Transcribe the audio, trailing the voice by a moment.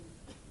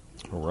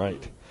All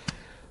right.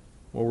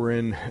 Well, we're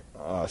in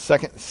 2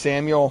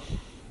 Samuel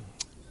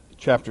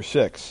chapter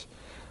 6.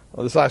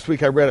 Well, this last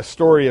week I read a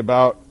story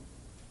about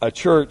a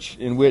church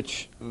in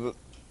which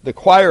the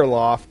choir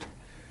loft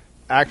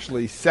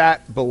actually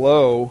sat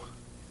below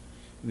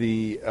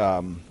the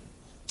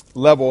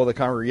level of the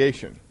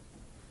congregation.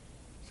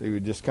 So you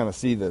would just kind of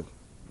see the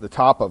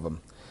top of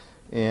them.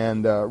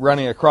 And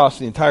running across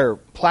the entire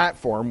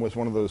platform was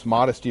one of those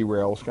modesty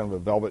rails, kind of a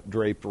velvet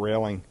draped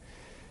railing.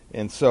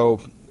 And so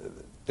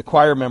the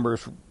choir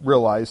members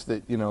realized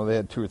that, they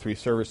had 2 or 3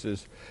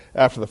 services.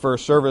 After the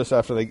first service,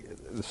 after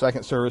the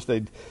second service,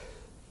 they'd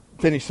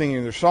finish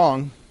singing their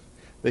song.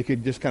 They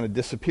could just kind of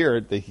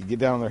disappear. They could get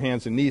down on their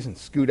hands and knees and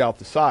scoot out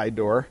the side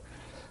door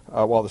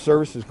while the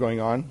service is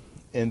going on,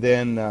 and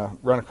then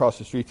run across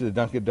the street to the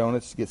Dunkin'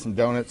 Donuts to get some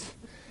donuts,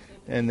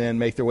 and then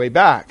make their way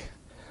back.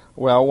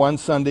 Well, one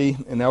Sunday,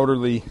 an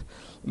elderly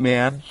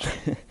man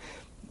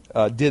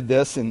did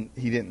this, and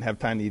he didn't have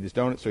time to eat his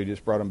donuts, so he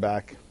just brought them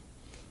back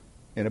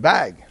in a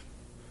bag.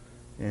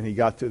 And he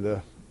got to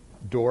the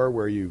door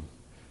where you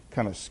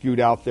kind of scoot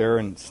out there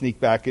and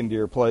sneak back into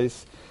your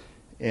place,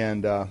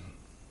 and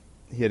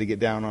he had to get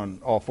down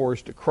on all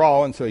fours to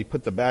crawl, and so he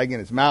put the bag in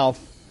his mouth,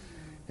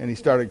 and he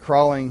started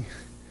crawling,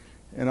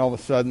 and all of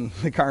a sudden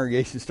the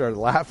congregation started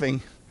laughing,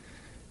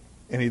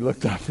 and he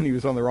looked up, and he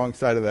was on the wrong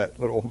side of that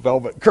little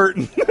velvet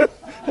curtain,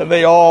 and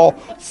they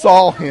all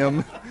saw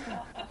him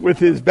with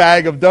his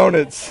bag of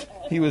donuts.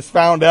 He was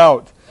found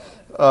out.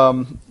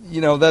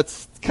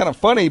 That's kind of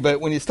funny,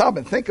 but when you stop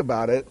and think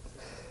about it,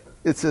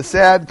 it's a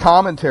sad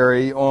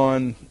commentary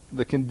on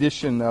the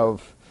condition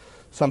of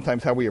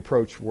sometimes how we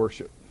approach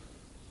worship.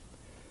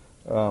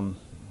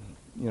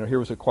 Here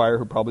was a choir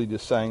who probably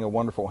just sang a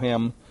wonderful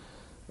hymn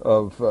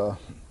of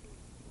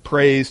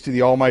praise to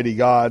the Almighty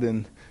God,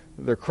 and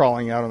they're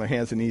crawling out on their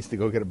hands and knees to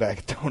go get a bag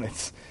of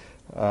donuts.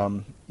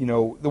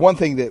 The one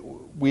thing that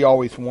we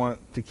always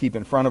want to keep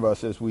in front of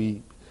us as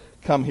we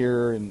come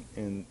here,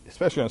 and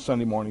especially on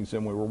Sunday mornings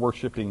and when we're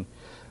worshiping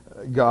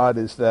God,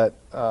 is that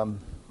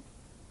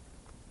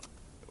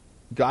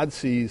God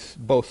sees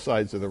both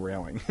sides of the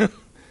railing.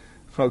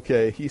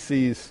 Okay, he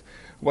sees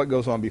what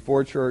goes on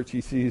before church.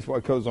 He sees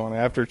what goes on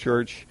after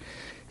church.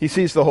 He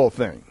sees the whole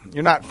thing.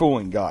 You're not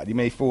fooling God. You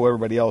may fool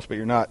everybody else, but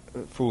you're not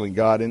fooling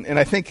God. And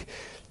I think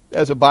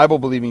as a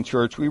Bible-believing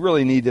church, we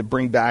really need to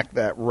bring back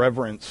that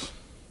reverence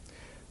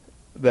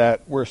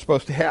that we're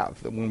supposed to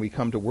have, that when we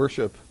come to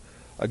worship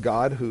a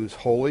God who's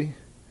holy,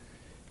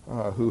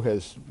 who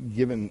has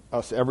given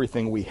us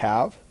everything we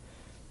have.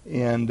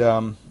 And,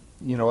 a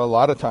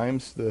lot of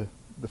times the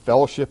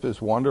fellowship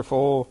is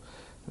wonderful,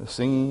 the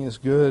singing is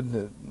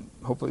good,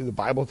 hopefully the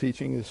Bible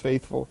teaching is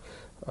faithful.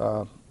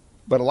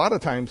 But a lot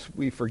of times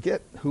we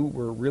forget who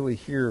we're really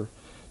here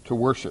to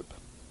worship.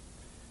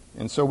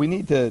 And so we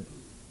need to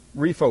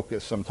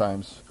refocus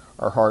sometimes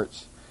our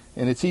hearts.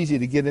 And it's easy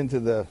to get into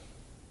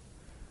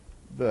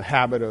the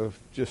habit of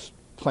just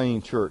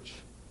playing church,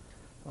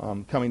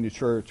 coming to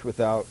church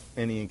without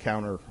any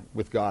encounter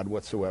with God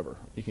whatsoever.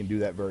 You can do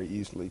that very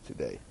easily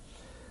today.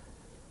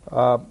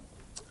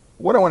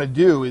 What I want to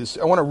do is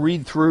I want to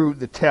read through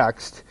the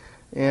text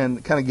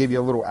and kind of give you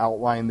a little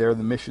outline there,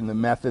 the mission, the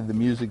method, the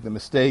music, the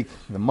mistake,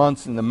 the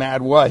months, and the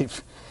mad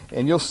wife.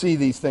 And you'll see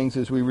these things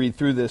as we read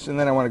through this. And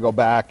then I want to go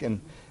back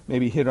and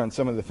maybe hit on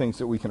some of the things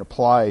that we can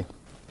apply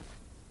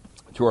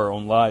to our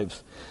own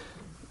lives.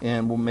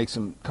 And we'll make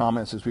some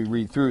comments as we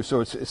read through.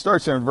 So it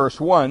starts there in verse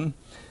 1.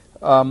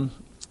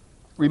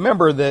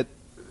 Remember that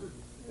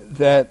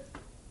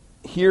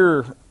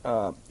here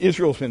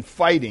Israel's been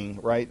fighting,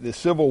 right, the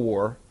civil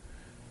war.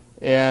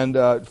 And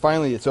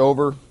finally it's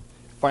over.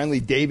 Finally,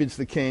 David's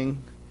the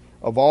king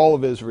of all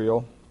of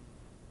Israel.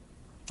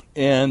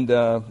 And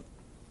the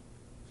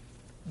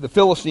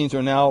Philistines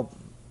are now,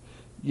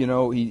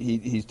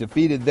 he's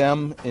defeated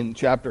them in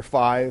chapter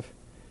 5.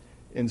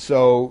 And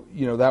so,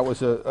 that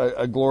was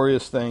a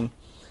glorious thing.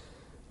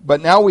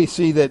 But now we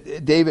see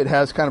that David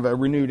has kind of a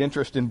renewed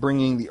interest in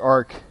bringing the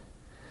ark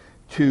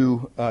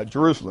to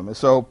Jerusalem. And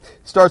so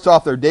it starts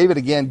off there. David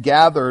again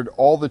gathered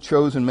all the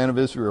chosen men of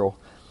Israel,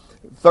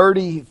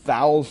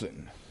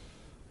 30,000.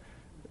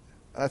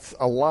 That's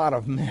a lot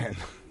of men.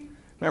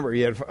 Remember,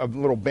 he had a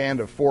little band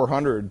of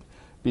 400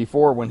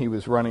 before when he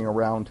was running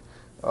around,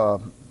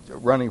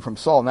 running from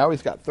Saul. Now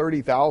he's got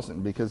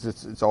 30,000 because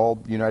it's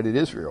all united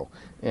Israel.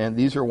 And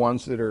these are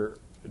ones that are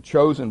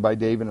chosen by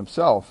David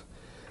himself.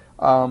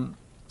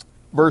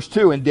 Verse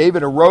 2, and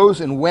David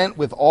arose and went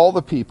with all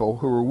the people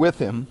who were with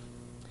him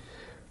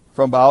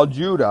from Baal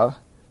Judah,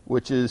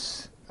 which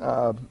is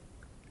kind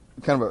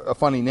of a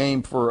funny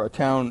name for a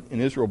town in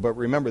Israel. But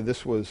remember,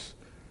 this was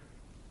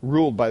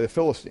ruled by the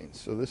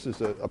Philistines. So this is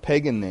a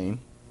pagan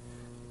name,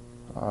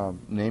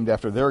 named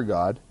after their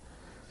god,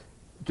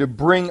 to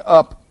bring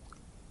up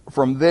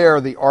from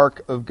there the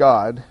ark of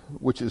God,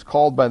 which is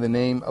called by the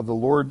name of the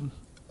Lord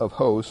of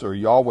hosts, or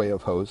Yahweh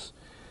of hosts,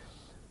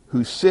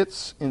 who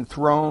sits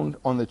enthroned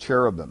on the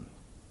cherubim.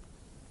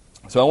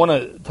 So I want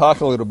to talk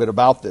a little bit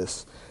about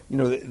this.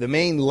 The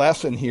main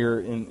lesson here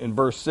in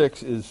verse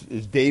 6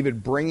 is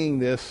David bringing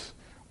this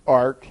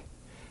ark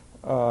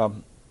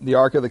the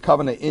Ark of the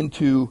Covenant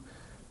into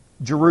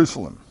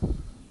Jerusalem.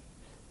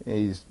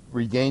 He's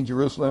regained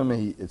Jerusalem.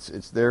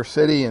 It's their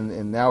city,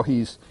 and now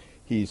he's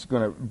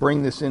going to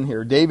bring this in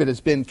here. David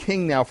has been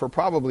king now for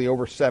probably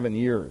over 7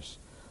 years.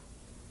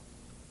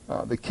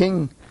 The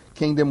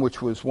kingdom,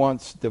 which was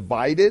once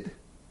divided,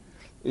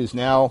 is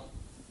now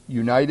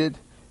united.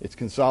 It's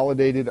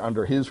consolidated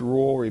under his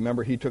rule.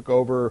 Remember, he took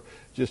over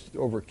just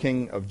over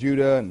king of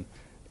Judah,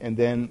 and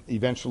then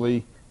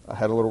eventually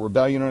had a little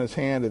rebellion on his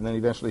hand, and then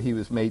eventually he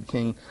was made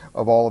king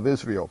of all of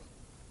Israel.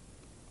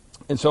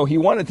 And so he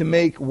wanted to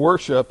make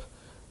worship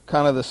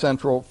kind of the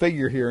central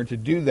figure here, and to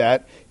do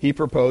that, he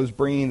proposed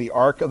bringing the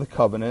Ark of the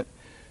Covenant,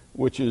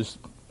 which is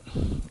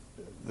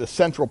the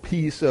central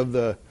piece of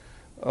the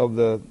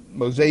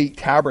Mosaic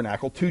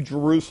tabernacle, to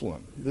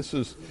Jerusalem.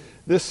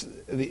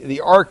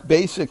 The Ark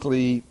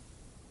basically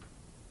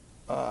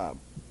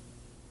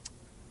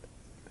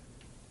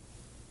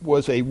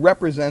was a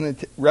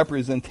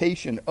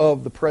representation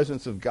of the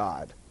presence of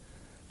God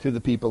to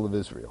the people of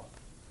Israel.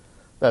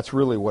 That's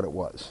really what it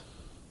was.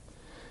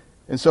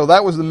 And so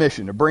that was the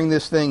mission, to bring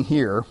this thing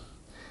here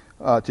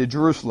to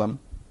Jerusalem.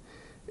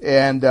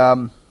 And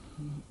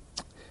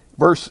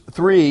verse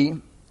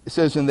 3, it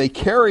says, "And they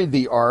carried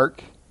the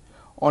ark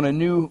on a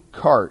new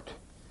cart."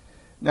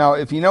 Now,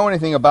 if you know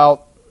anything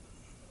about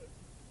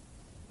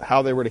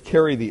how they were to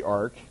carry the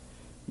ark,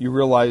 you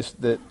realize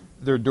that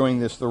they're doing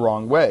this the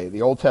wrong way.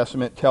 The Old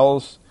Testament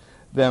tells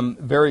them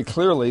very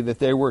clearly that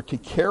they were to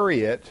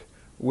carry it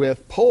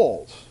with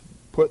poles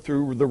put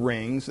through the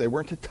rings. They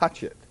weren't to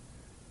touch it.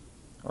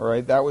 All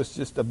right, that was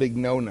just a big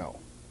no-no.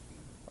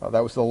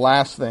 That was the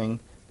last thing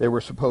they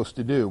were supposed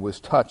to do, was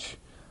touch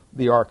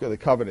the Ark of the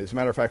Covenant. As a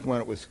matter of fact, when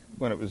it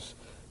was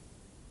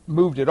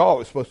moved at all, it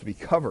was supposed to be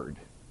covered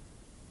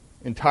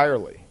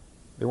entirely.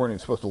 They weren't even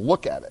supposed to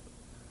look at it.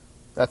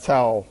 That's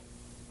how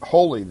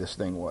holy this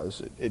thing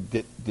was.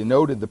 It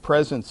denoted the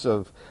presence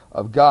of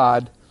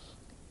God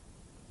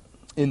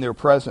in their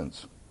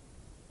presence.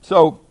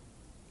 So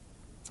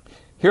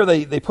here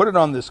they put it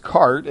on this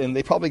cart, and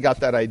they probably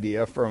got that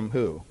idea from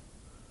who?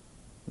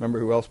 Remember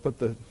who else put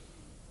the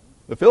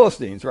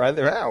Philistines, right?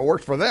 It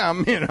worked for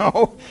them,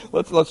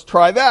 Let's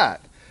try that.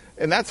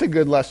 And that's a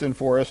good lesson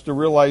for us to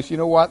realize, you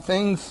know what?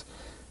 Things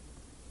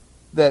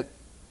that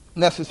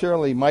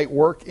necessarily might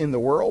work in the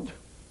world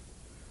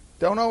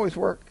don't always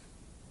work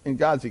in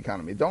God's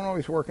economy, don't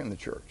always work in the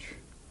church.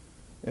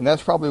 And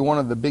that's probably one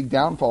of the big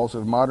downfalls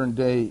of modern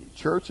day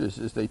churches,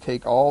 is they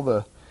take all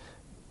the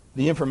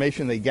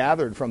information they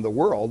gathered from the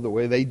world, the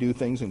way they do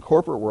things in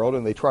corporate world,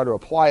 and they try to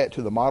apply it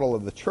to the model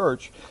of the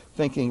church,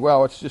 thinking,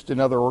 well, it's just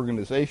another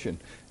organization.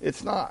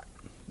 It's not.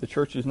 The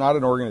church is not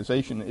an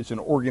organization. It's an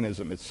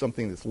organism. It's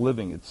something that's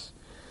living.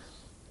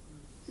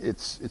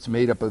 It's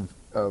made up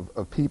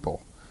of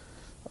people.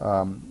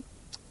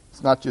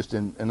 It's not just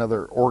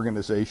another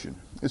organization.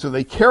 And so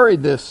they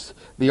carried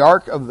the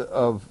Ark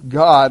of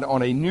God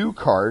on a new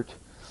cart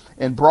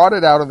and brought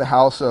it out of the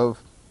house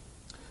of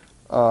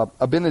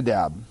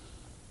Abinadab,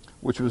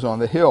 which was on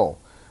the hill.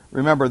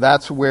 Remember,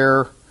 that's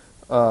where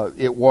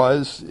it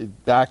was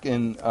back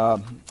in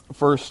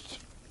 1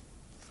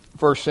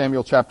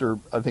 Samuel chapter,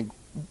 I think,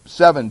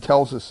 7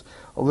 tells us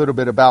a little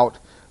bit about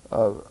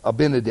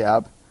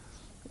Abinadab.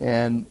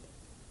 And,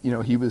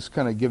 he was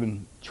kind of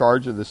given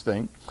charge of this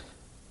thing.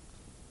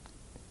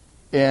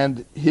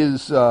 And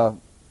his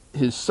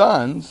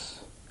sons,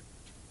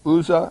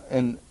 Uzzah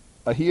and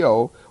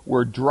Ahio,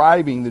 were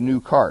driving the new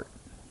cart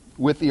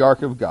with the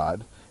Ark of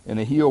God, and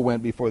Ahio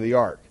went before the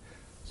Ark.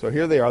 So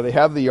here they are. They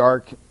have the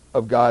Ark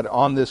of God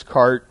on this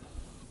cart.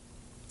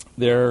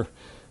 They're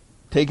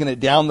taking it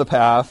down the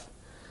path.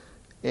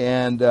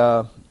 And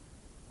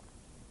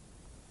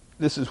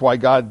this is why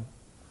God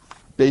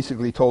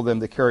basically told them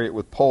to carry it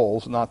with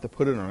poles, not to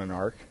put it on an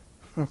ark.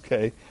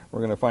 Okay, we're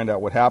going to find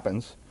out what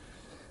happens.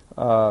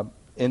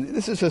 And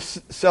this is a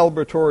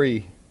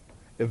celebratory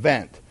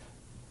event.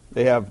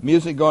 They have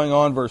music going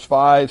on. Verse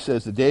 5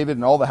 says that David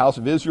and all the house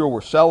of Israel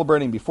were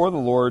celebrating before the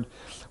Lord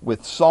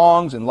with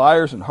songs and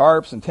lyres and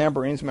harps and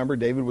tambourines. Remember,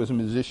 David was a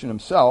musician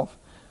himself.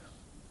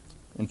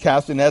 And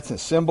castanets and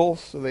cymbals.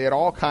 So they had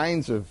all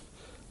kinds of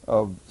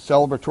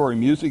celebratory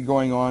music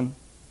going on.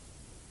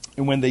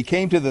 And when they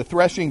came to the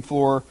threshing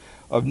floor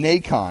of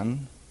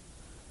Nacon,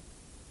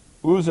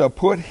 Uzzah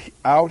put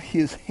out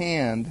his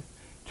hand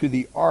to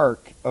the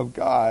ark of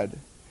God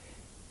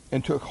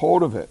and took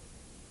hold of it,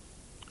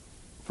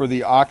 for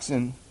the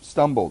oxen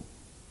stumbled.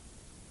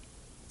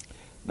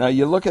 Now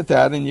you look at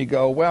that and you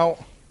go,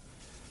 well,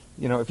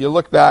 if you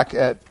look back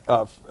at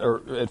 1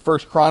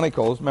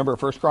 Chronicles, remember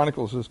 1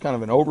 Chronicles is kind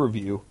of an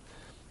overview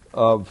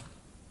of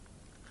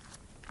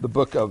the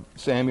book of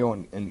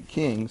Samuel and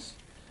Kings.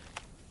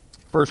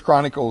 1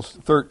 Chronicles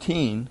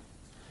 13,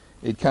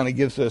 it kind of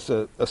gives us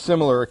a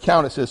similar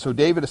account. It says, "So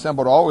David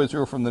assembled all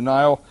Israel from the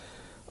Nile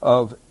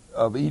of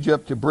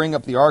Egypt to bring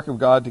up the ark of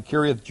God to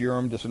Kiriath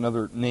Jearim," just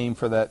another name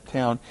for that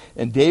town.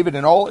 "And David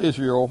and all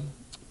Israel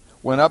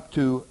went up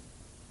to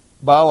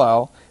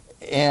Baalal,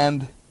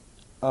 and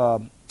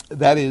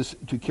that is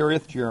to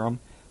Kiriath Jearim,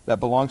 that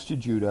belongs to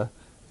Judah,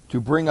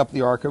 to bring up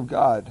the ark of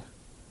God,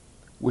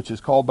 which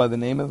is called by the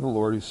name of the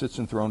Lord, who sits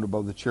enthroned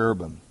above the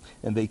cherubim.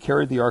 And they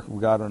carried the ark of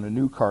God on a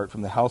new cart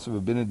from the house of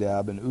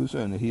Abinadab, and Uzzah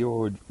and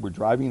Ahio were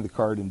driving the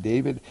cart, and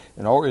David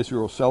and all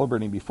Israel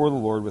celebrating before the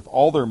Lord with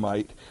all their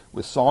might,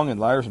 with song and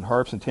lyres and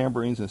harps and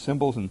tambourines and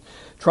cymbals and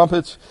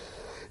trumpets.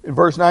 In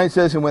verse 9 it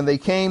says, and when they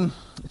came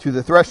to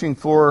the threshing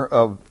floor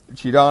of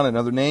Chidon,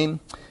 another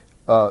name,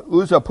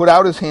 Uzzah put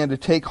out his hand to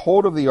take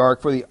hold of the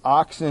ark, for the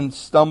oxen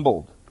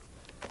stumbled.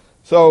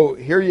 So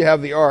here you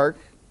have the ark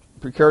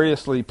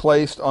precariously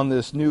placed on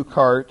this new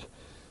cart,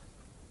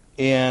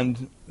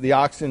 and the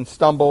oxen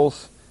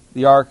stumbles,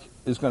 the ark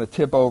is going to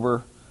tip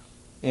over,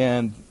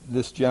 and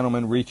this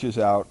gentleman reaches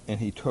out and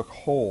he took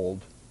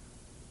hold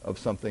of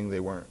something they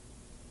weren't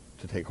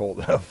to take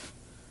hold of.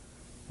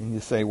 And you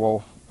say,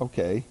 well,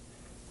 okay,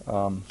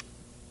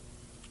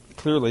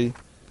 clearly,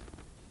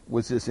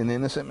 was this an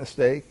innocent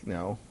mistake?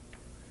 No.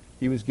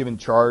 He was given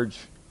charge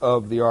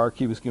of the ark.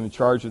 He was given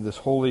charge of this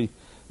holy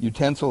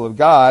utensil of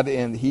God,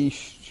 and he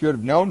should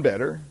have known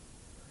better.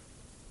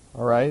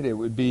 All right, it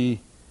would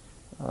be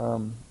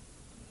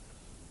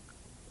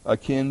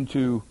akin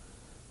to,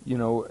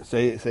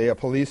 say a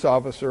police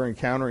officer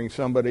encountering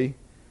somebody,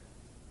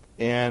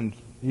 and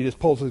he just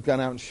pulls his gun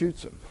out and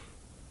shoots him.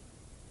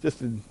 Just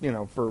to,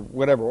 for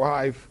whatever. Well,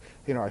 I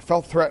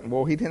felt threatened.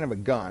 Well, he didn't have a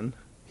gun.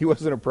 He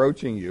wasn't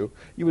approaching you.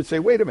 You would say,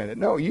 wait a minute.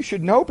 No, you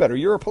should know better.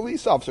 You're a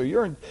police officer.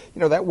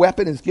 That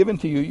weapon is given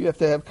to you. You have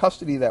to have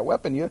custody of that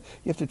weapon. You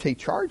have to take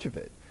charge of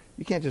it.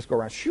 You can't just go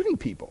around shooting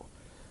people.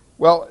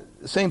 Well,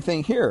 same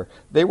thing here.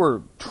 They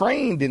were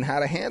trained in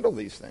how to handle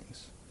these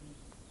things.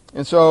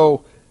 And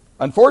so,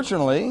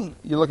 unfortunately,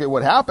 you look at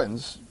what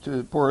happens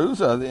to poor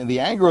Uzzah.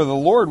 The anger of the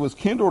Lord was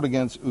kindled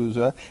against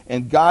Uzzah,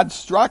 and God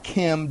struck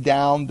him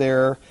down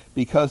there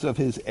because of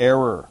his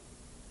error.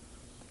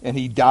 And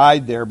he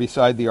died there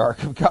beside the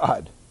ark of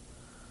God.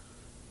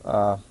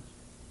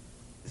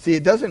 See,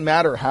 it doesn't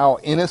matter how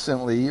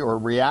innocently or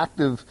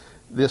reactive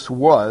this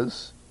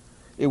was.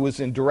 It was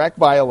in direct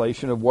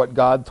violation of what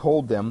God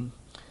told them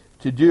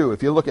to do.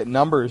 If you look at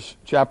Numbers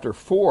chapter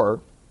 4,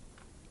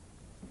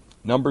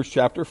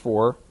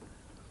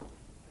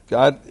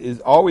 God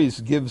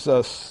always gives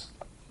us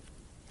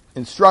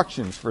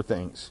instructions for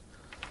things.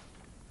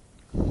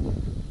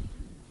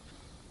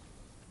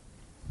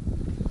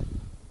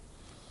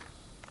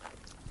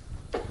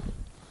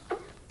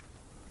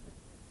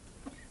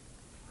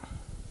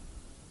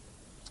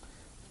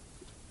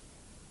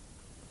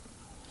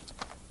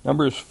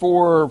 Numbers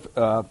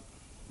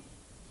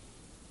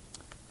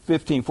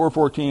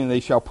 4:14, and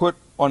they shall put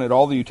on it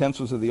all the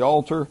utensils of the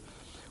altar,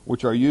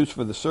 which are used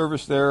for the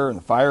service there, and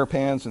the fire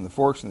pans, and the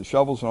forks, and the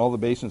shovels, and all the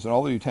basins, and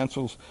all the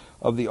utensils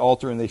of the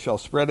altar, and they shall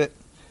spread it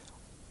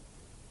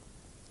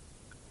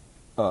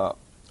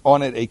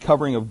on it a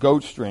covering of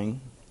goat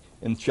string,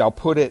 and shall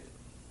put it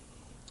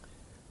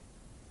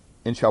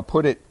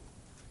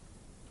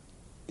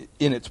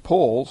in its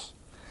poles.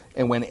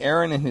 And when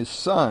Aaron and his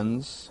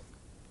sons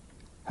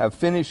have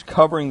finished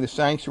covering the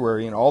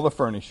sanctuary and all the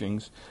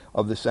furnishings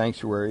of the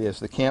sanctuary, as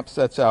the camp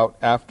sets out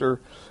after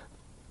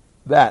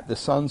that, the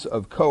sons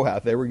of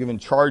Kohath, they were given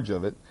charge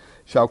of it,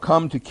 shall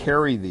come to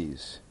carry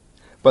these.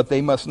 But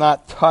they must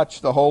not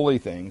touch the holy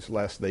things,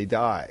 lest they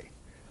die.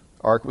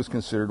 Ark was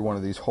considered one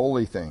of these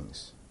holy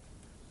things.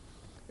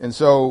 And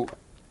so,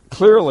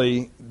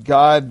 clearly,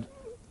 God,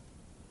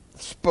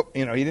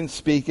 he didn't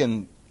speak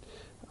in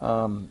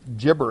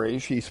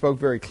gibberish. He spoke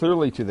very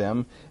clearly to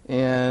them,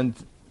 and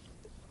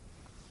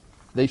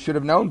they should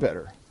have known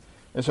better.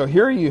 And so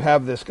here you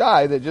have this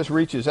guy that just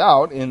reaches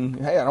out and,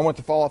 hey, I don't want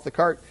to fall off the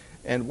cart,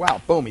 and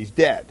wow, boom, he's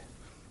dead.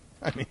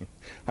 I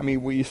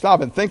mean, when you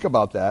stop and think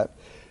about that,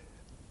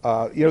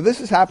 this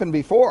has happened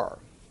before,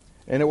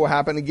 and it will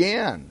happen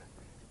again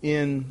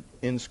in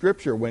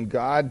Scripture when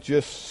God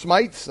just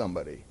smites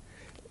somebody.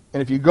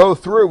 And if you go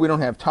through, we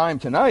don't have time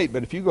tonight,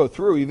 but if you go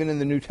through, even in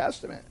the New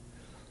Testament,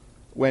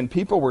 when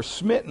people were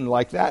smitten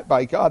like that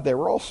by God, they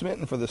were all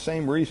smitten for the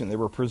same reason. They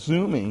were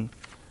presuming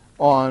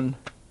on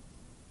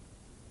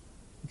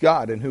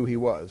God and who he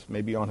was,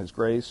 maybe on his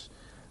grace,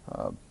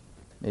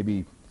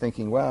 maybe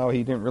thinking, well,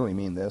 he didn't really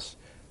mean this,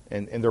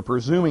 and they're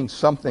presuming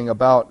something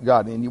about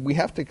God. And we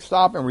have to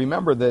stop and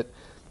remember that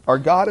our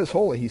God is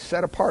holy. He's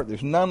set apart.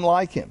 There's none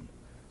like him.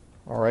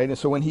 All right, and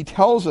so when he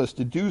tells us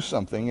to do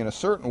something in a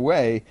certain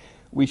way,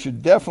 we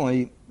should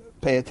definitely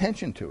pay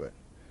attention to it.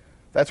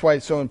 That's why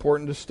it's so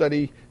important to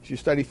study, as you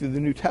study through the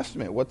New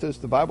Testament. What does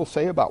the Bible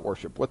say about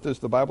worship? What does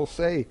the Bible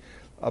say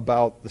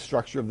about the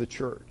structure of the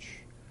church,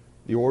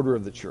 the order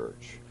of the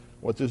church?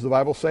 What does the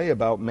Bible say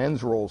about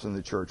men's roles in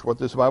the church? What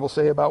does the Bible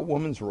say about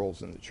women's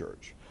roles in the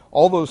church?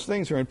 All those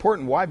things are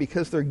important. Why?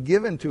 Because they're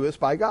given to us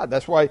by God.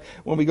 That's why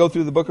when we go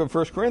through the book of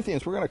 1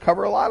 Corinthians, we're going to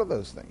cover a lot of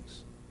those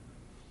things.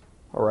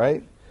 All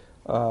right?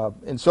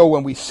 And so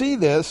when we see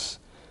this,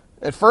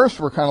 at first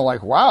we're kind of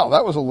like, wow,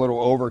 that was a little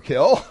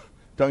overkill.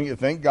 Don't you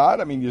think,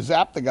 God? I mean, you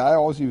zapped the guy.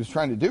 All he was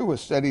trying to do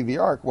was steady the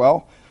ark.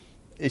 Well,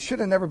 it should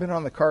have never been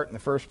on the cart in the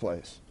first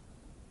place.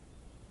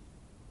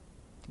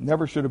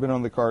 Never should have been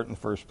on the cart in the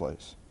first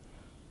place.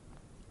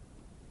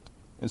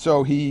 And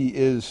so he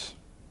is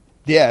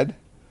dead.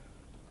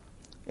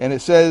 And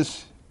it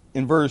says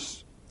in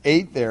verse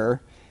 8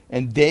 there,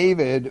 and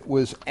David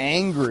was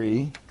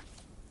angry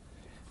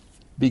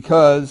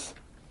because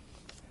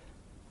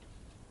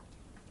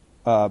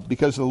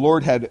the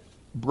Lord had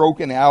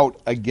broken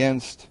out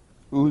against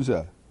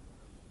Uzzah.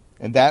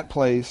 And that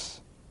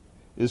place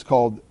is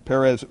called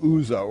Perez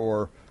Uzzah,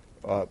 or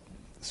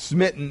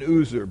smitten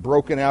Uzzah,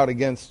 broken out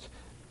against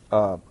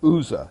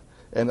Uzzah.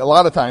 And a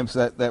lot of times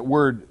that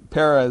word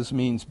Perez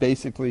means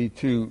basically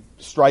to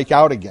strike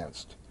out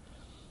against.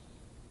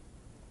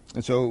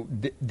 And so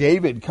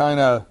David kind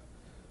of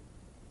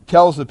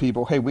tells the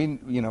people, hey,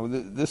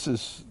 this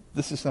is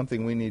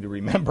something we need to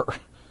remember.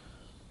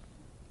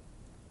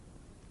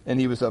 And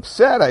he was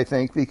upset, I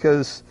think,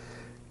 because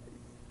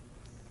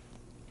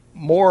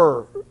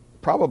more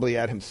probably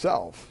at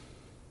himself.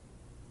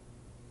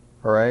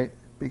 All right?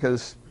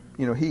 Because,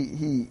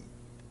 he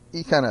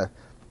kind of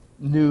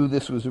knew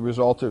this was a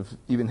result of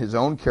even his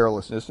own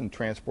carelessness in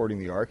transporting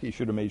the ark. He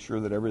should have made sure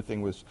that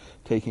everything was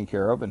taken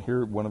care of, and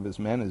here one of his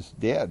men is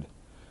dead.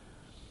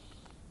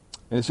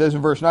 And it says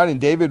in verse 9, and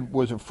David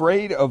was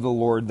afraid of the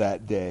Lord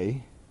that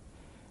day,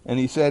 and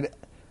he said,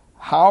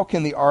 how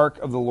can the ark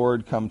of the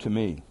Lord come to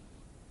me?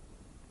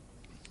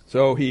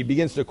 So he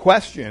begins to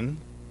question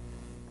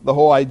the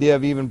whole idea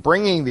of even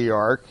bringing the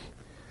ark,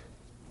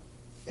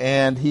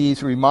 and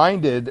he's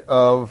reminded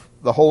of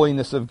the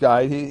holiness of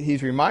God.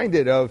 He's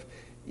reminded of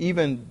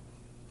even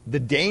the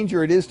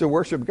danger it is to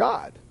worship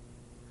God.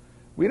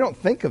 We don't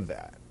think of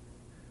that.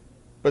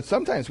 But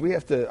sometimes we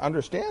have to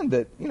understand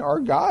that, our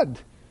God,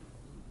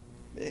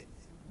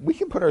 we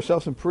can put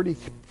ourselves in pretty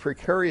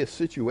precarious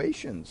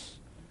situations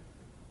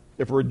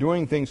if we're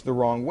doing things the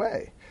wrong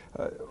way.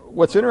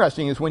 What's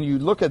interesting is when you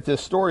look at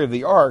this story of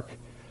the ark,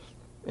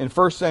 in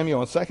 1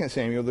 Samuel and 2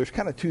 Samuel, there's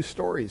kind of two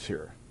stories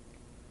here.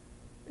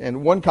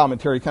 And one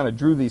commentary kind of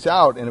drew these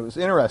out, and it was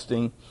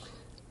interesting.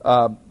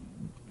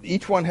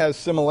 Each one has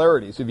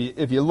similarities.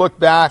 If you look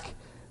back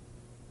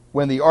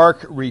when the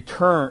ark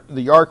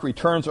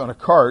returns on a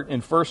cart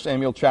in 1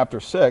 Samuel chapter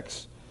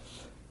 6,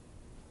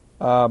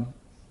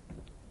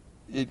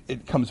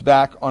 it comes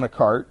back on a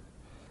cart.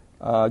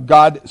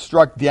 God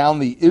struck down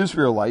the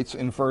Israelites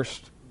in 1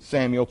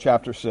 Samuel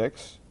chapter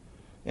 6.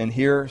 And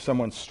here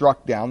someone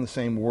struck down the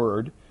same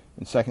word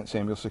in 2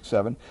 Samuel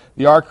 6:7.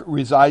 The ark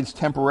resides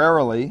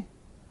temporarily.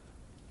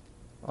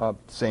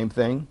 Same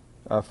thing.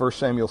 1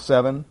 Samuel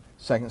 7,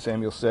 2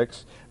 Samuel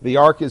 6. The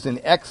ark is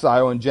in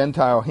exile in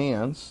Gentile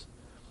hands.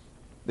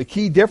 The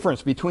key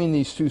difference between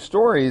these two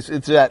stories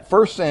is that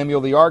 1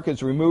 Samuel, the ark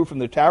is removed from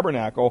the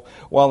tabernacle,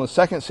 while in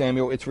 2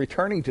 Samuel, it's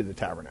returning to the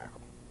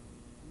tabernacle.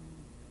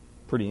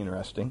 Pretty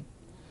interesting.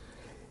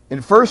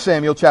 In 1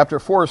 Samuel chapter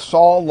 4,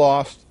 Saul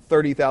lost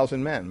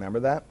 30,000 men.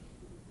 Remember that?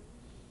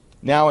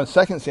 Now in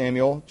 2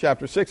 Samuel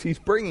chapter 6, he's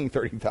bringing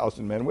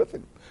 30,000 men with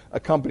him,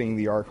 accompanying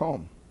the ark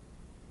home.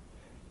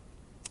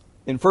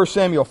 In 1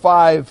 Samuel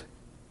 5,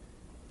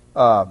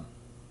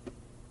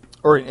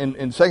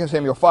 in 2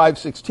 Samuel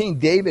 5:16,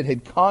 David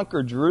had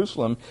conquered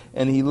Jerusalem,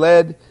 and it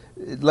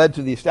led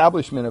to the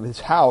establishment of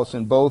his house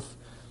in both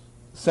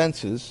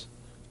senses,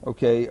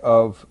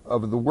 of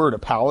the word, a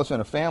palace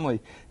and a family.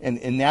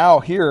 And now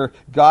here,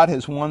 God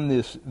has won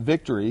this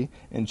victory,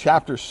 and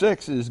chapter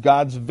 6 is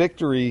God's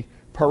victory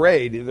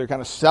parade. They're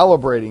kind of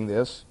celebrating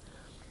this,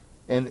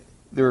 and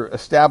they're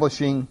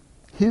establishing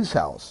his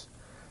house.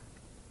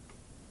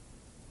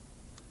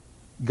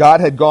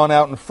 God had gone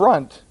out in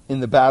front in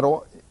the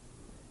battle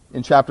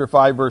in chapter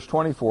 5, verse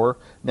 24.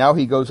 Now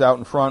he goes out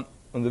in front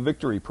on the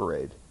victory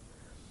parade.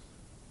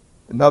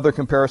 Another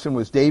comparison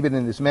was David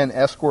and his men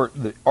escort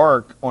the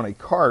ark on a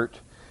cart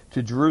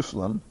to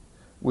Jerusalem,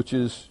 which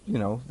is,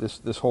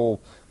 this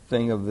whole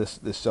thing of this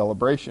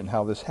celebration,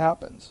 how this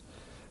happens.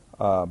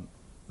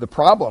 The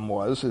problem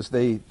is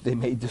they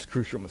made this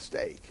crucial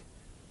mistake.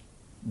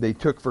 They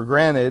took for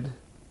granted,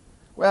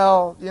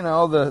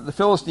 the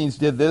Philistines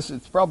did this.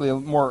 It's probably a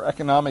more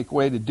economic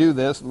way to do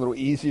this, a little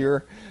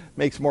easier,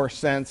 makes more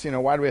sense.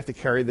 Why do we have to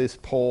carry these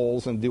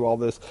poles and do all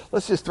this?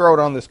 Let's just throw it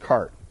on this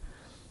cart.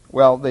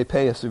 Well, they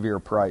pay a severe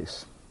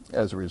price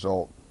as a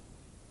result.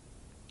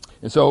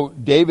 And so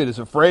David is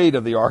afraid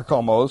of the ark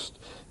almost,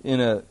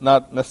 in a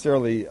not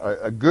necessarily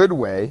a good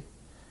way.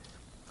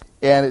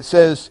 And it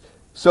says,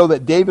 so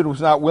that David was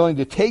not willing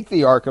to take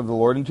the ark of the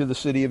Lord into the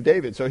city of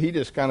David. So he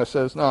just kind of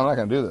says, no, I'm not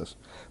going to do this.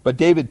 But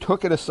David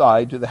took it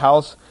aside to the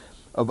house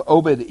of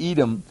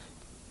Obed-Edom,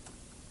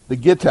 the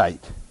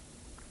Gittite.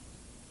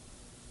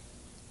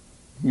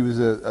 He was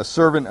a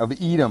servant of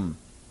Edom.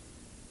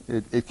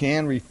 It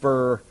can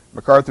refer,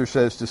 MacArthur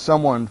says, to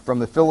someone from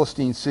the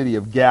Philistine city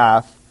of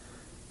Gath,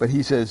 but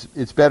he says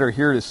it's better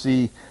here to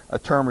see a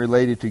term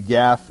related to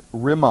Gath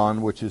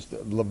Rimmon, which is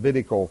the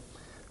Levitical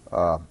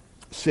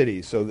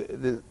city. So,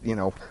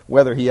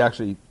 whether he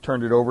actually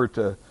turned it over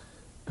to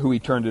who he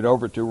turned it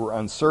over to, we're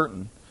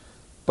uncertain.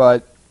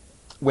 But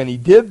when he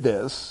did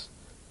this,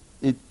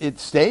 it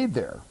stayed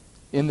there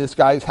in this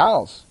guy's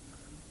house,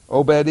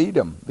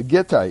 Obed-Edom, the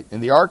Gittite.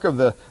 And the ark of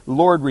the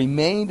Lord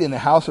remained in the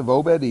house of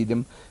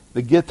Obed-Edom,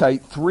 the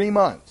Gittite, 3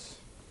 months.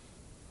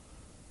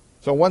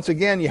 So once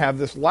again, you have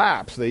this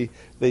lapse. They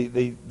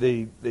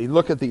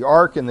look at the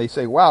ark and they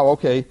say, wow,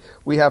 okay,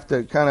 we have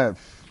to kind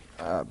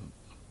of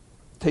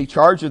take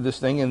charge of this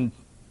thing. And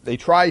they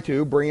try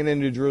to bring it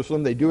into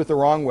Jerusalem. They do it the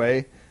wrong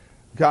way.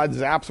 God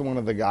zaps one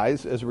of the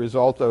guys as a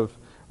result of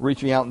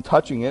reaching out and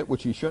touching it,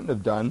 which he shouldn't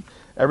have done.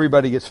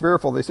 Everybody gets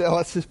fearful. They say, oh,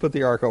 let's just put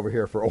the ark over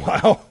here for a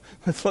while.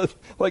 Let's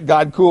let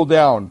God cool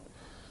down.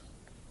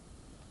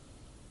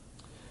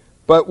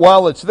 But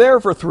while it's there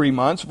for 3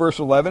 months, verse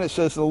 11, it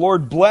says, the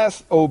Lord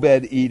blessed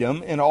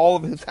Obed-Edom and all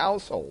of his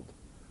household.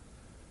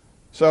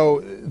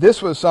 So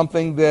this was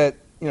something that,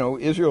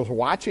 Israel's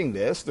watching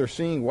this. They're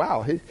seeing,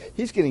 wow,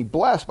 he's getting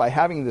blessed by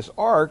having this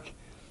ark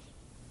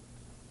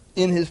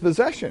in his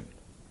possession.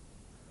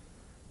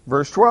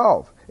 Verse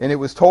 12, and it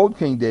was told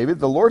King David,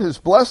 the Lord has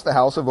blessed the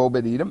house of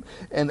Obed-Edom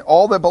and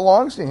all that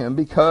belongs to him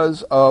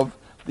because of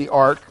the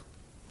ark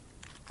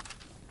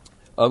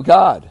of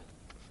God.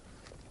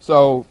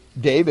 So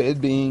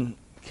David, being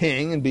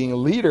king and being a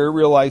leader,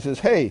 realizes,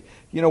 hey,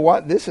 you know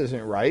what? This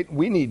isn't right.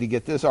 We need to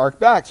get this ark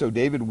back. So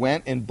David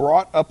went and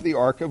brought up the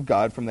ark of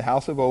God from the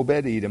house of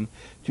Obed-Edom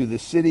to the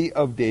city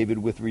of David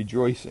with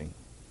rejoicing.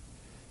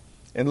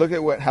 And look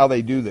at how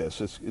they do this.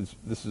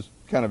 This is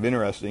kind of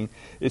interesting.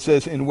 It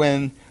says, and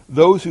when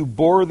those who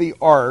bore the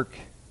ark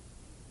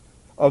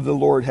of the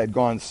Lord had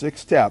gone 6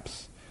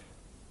 steps.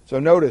 So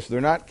notice, they're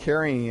not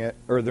carrying it,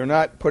 or they're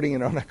not putting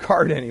it on a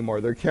cart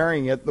anymore. They're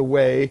carrying it the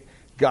way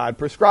God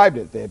prescribed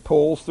it. They had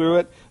poles through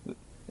it,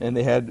 and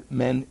they had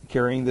men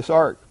carrying this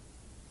ark.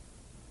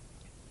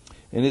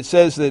 And it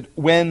says that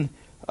when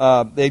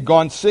they'd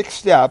gone 6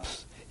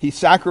 steps, he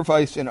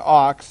sacrificed an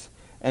ox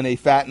and a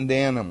fattened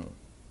animal.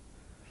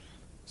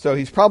 So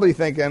he's probably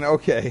thinking,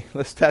 okay,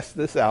 let's test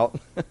this out.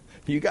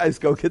 You guys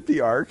go get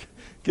the ark,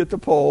 get the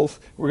poles.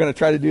 We're going to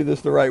try to do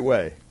this the right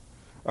way.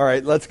 All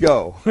right, let's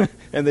go.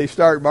 And they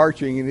start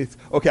marching, and it's,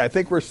 okay, I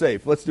think we're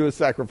safe. Let's do a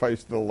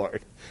sacrifice to the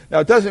Lord. Now,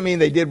 it doesn't mean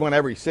they did one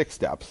every 6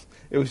 steps.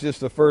 It was just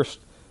the first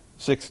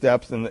 6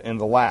 steps and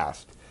the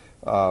last.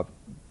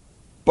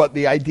 But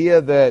the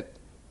idea that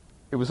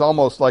it was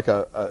almost like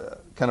a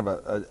kind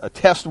of a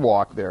test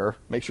walk there,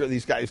 make sure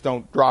these guys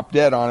don't drop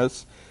dead on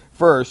us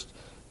first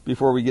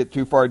before we get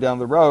too far down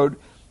the road.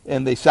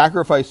 And they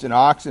sacrificed an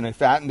ox and a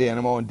fattened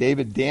animal, and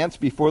David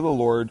danced before the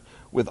Lord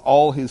with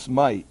all his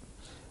might.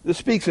 This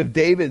speaks of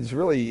David's,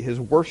 really, his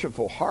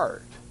worshipful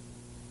heart.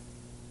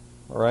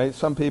 All right?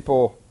 Some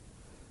people,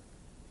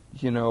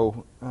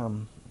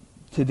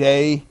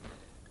 today,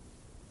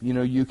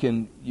 you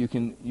can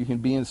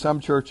be in some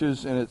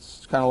churches and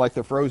it's kind of like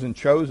the Frozen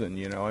Chosen,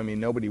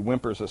 nobody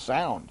whimpers a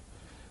sound.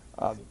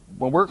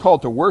 When we're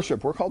called to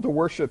worship, we're called to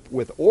worship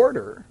with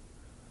order.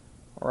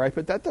 All right?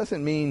 But that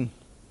doesn't mean,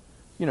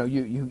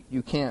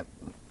 you can't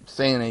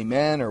say an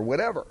amen or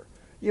whatever.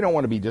 You don't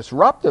want to be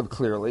disruptive,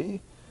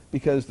 clearly,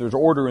 because there's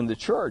order in the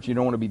church. You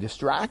don't want to be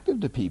distractive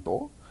to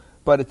people.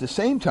 But at the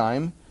same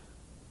time,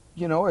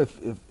 if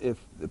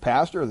the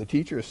pastor or the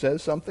teacher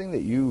says something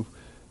that you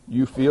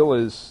feel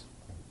has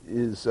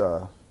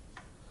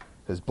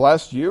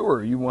blessed you,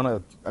 or you want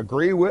to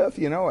agree with,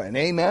 an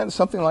amen,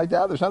 something like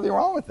that, there's nothing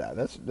wrong with that.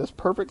 That's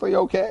perfectly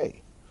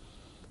okay.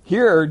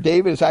 Here,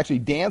 David is actually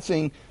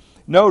dancing,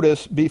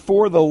 notice,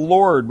 before the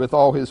Lord with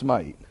all his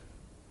might.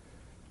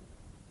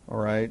 All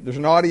right? There's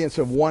an audience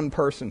of one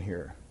person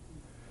here.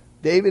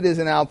 David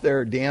isn't out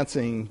there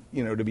dancing,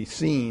 to be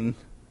seen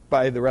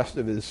by the rest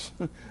of his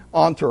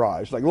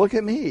entourage. Like, look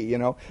at me,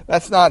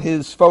 That's not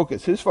his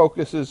focus. His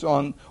focus is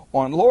on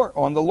the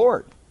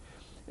Lord.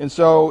 And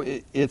so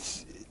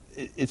it's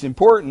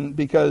important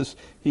because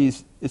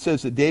it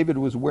says that David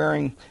was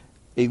wearing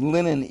a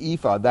linen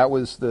ephod. That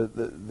was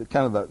the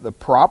kind of the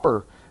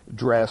proper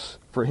dress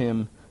for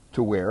him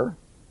to wear.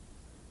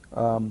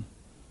 And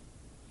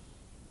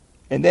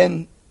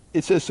then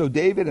it says, so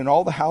David and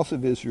all the house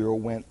of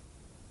Israel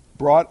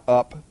brought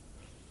up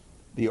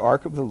the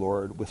ark of the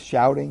Lord with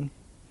shouting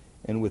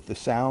and with the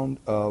sound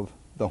of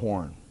the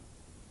horn.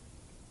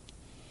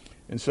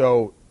 And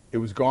so it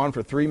was gone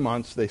for 3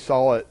 months. They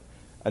saw it,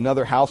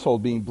 another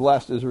household being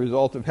blessed as a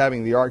result of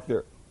having the ark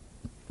there.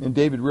 And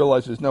David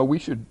realizes, no, we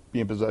should be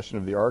in possession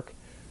of the ark.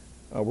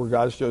 We're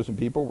God's chosen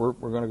people. We're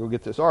going to go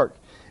get this ark.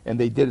 And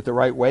they did it the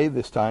right way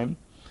this time.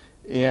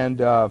 And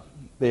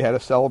they had a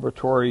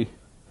celebratory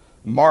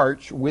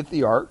march with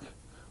the ark,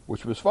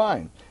 which was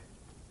fine.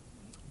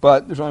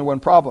 But there's only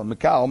one problem.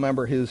 Michal,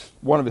 remember,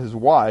 one of his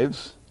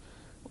wives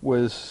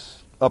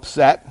was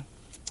upset.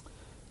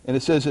 And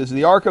it says, as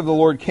the ark of the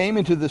Lord came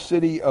into the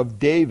city of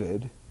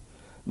David,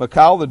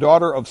 Michal, the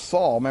daughter of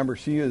Saul, remember,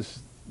 she is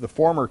the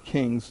former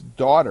king's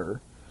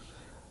daughter,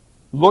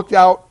 looked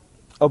out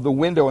of the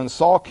window and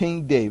saw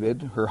King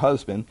David, her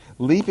husband,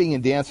 leaping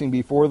and dancing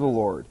before the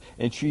Lord.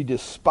 And she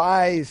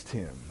despised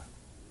him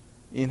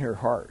in her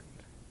heart.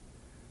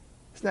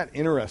 Isn't that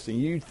interesting?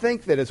 You'd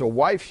think that as a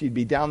wife she'd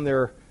be down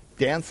there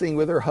dancing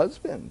with her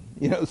husband,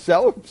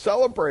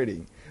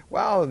 celebrating.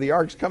 Wow, the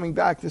ark's coming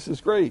back. This is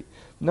great.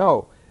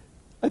 No,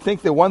 I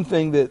think the one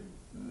thing that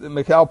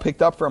Michal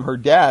picked up from her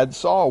dad,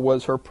 Saul,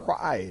 was her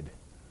pride.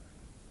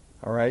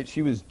 All right,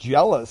 she was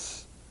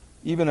jealous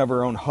even of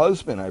her own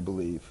husband, I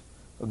believe,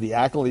 of the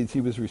accolades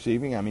he was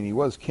receiving. I mean, he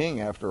was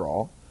king after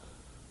all.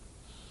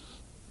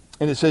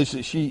 And it says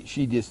that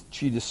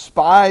she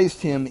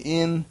despised him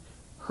in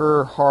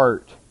her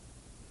heart.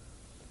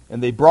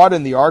 And they brought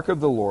in the ark of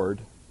the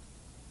Lord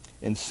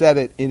and set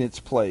it in its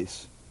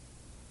place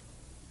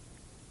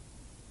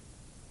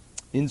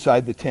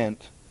inside the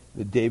tent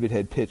that David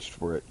had pitched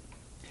for it.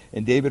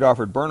 And David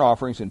offered burnt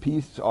offerings and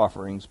peace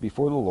offerings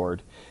before the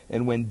Lord.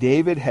 And when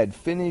David had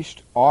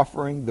finished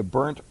offering the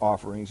burnt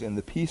offerings and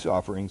the peace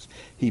offerings,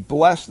 he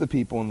blessed the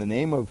people in the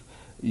name of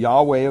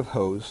Yahweh of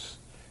hosts.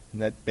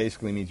 And that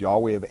basically means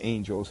Yahweh of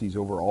angels. He's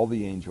over all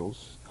the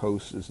angels.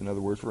 Hosts is another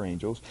word for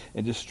angels.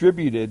 And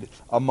distributed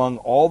among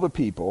all the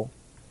people,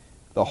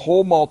 the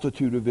whole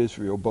multitude of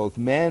Israel, both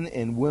men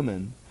and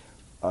women,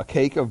 a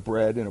cake of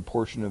bread and a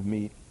portion of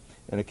meat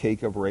and a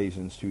cake of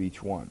raisins to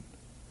each one.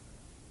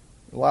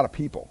 A lot of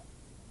people.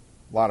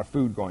 A lot of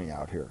food going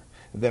out here.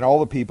 And then all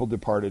the people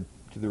departed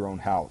to their own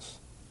house.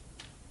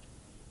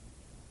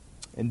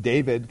 And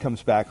David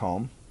comes back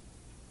home,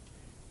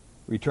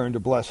 returned to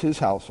bless his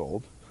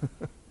household.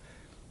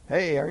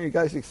 Hey, aren't you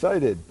guys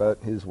excited?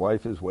 But his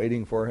wife is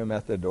waiting for him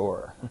at the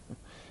door.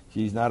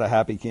 She's not a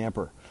happy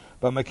camper.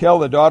 But Michal,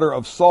 the daughter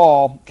of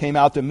Saul, came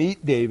out to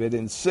meet David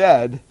and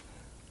said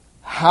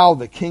how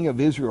the king of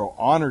Israel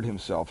honored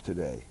himself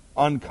today,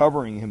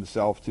 uncovering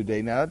himself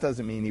today. Now, that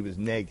doesn't mean he was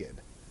naked.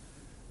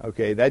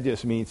 Okay, that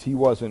just means he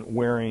wasn't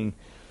wearing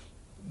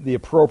the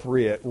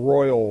appropriate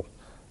royal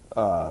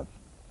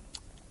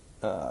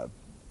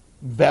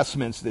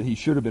vestments that he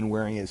should have been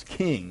wearing as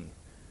king.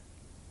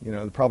 You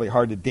know, probably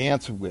hard to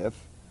dance with.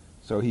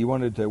 So he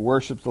wanted to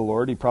worship the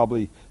Lord. He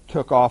probably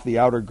took off the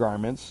outer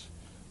garments,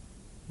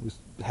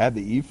 had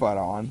the ephod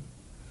on.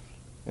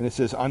 And it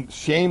says,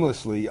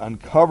 shamelessly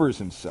uncovers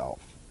himself.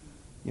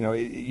 You know,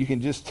 you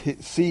can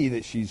just see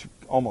that she's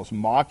almost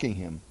mocking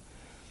him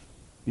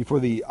before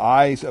the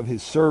eyes of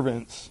his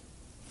servants,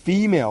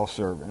 female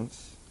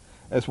servants,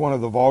 as one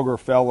of the vulgar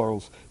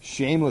fellows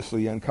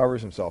shamelessly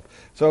uncovers himself.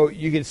 So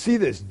you can see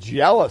this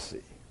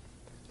jealousy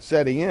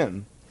setting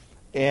in.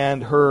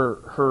 And her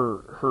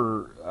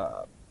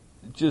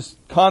just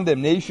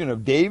condemnation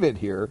of David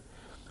here,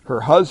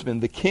 her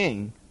husband, the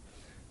king,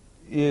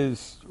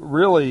 is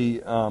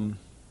really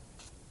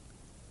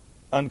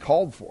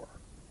uncalled for.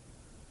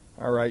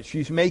 All right,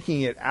 she's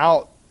making it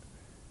out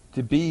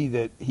to be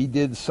that he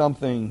did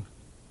something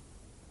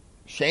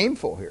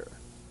shameful here,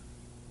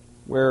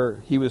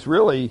 where he was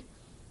really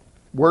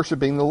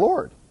worshiping the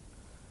Lord.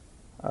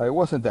 It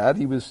wasn't that.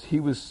 He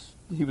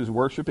was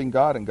worshiping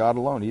God and God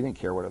alone. He didn't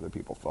care what other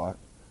people thought.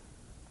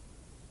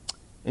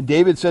 And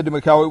David said to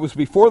Michal, it was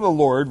before the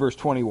Lord, verse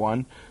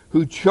 21,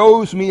 who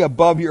chose me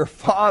above your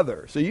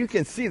father. So you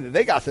can see that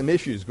they got some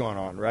issues going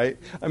on, right?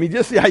 I mean,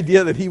 just the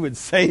idea that he would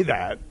say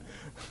that.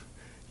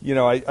 You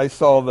know, I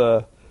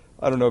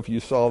don't know if you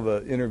saw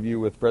the interview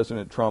with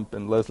President Trump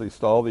and Leslie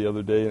Stahl the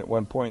other day. And at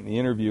one point in the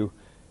interview,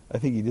 I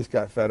think he just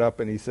got fed up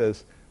and he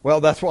says,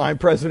 well, that's why I'm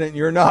president and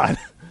you're not.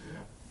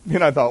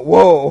 And I thought,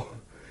 whoa.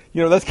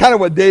 You know, that's kind of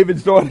what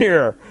David's doing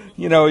here.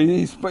 You know,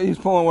 he's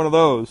pulling one of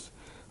those.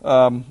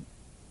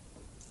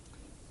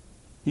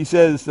 He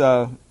says,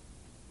 it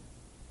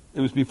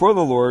was before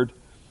the Lord,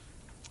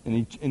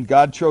 and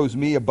God chose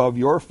me above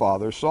your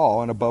father,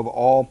 Saul, and above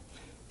all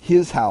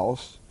his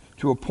house,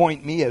 to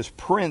appoint me as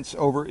prince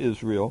over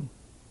Israel,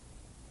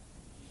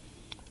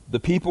 the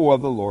people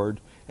of the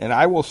Lord, and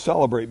I will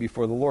celebrate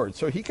before the Lord.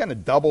 So he kind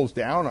of doubles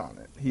down on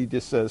it. He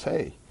just says,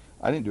 hey,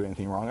 I didn't do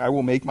anything wrong. I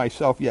will make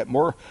myself yet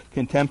more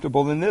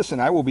contemptible than this,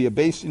 and I will be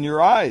abased in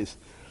your eyes.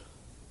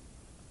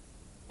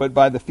 But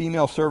by the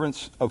female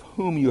servants of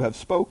whom you have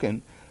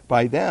spoken,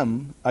 by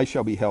them I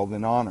shall be held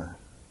in honor.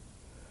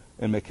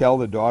 And Michal,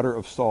 the daughter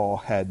of Saul,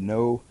 had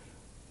no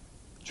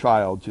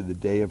child to the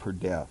day of her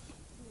death.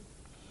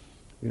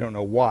 We don't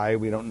know why.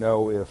 We don't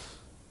know if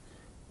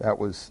that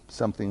was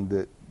something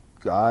that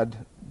God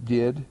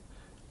did,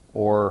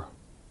 or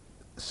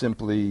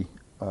simply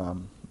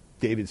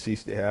David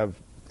ceased to have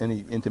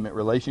any intimate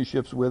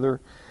relationships with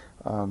her,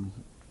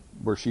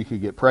 where she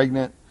could get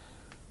pregnant.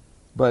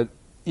 But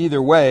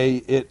either way,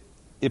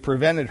 it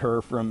prevented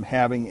her from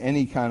having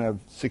any kind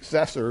of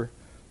successor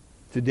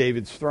to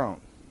David's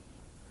throne,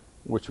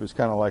 which was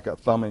kind of like a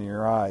thumb in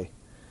your eye.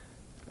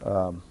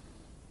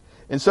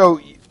 And so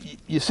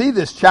you see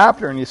this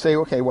chapter and you say,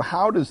 okay, well,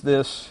 how does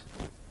this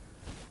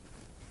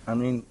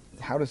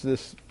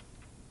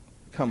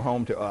come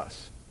home to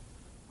us?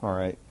 All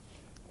right.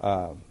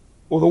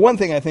 Well, the one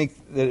thing I think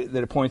that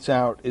it points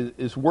out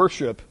is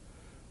worship.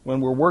 When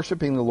we're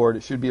worshiping the Lord,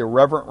 it should be a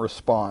reverent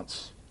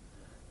response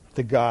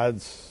to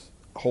God's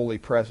holy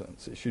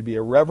presence. It should be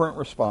a reverent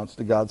response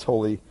to God's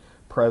holy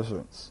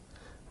presence.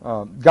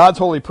 God's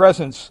holy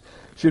presence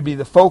should be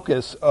the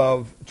focus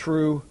of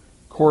true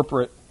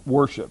corporate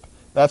worship.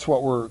 That's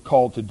what we're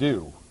called to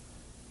do.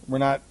 We're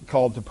not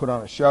called to put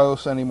on a show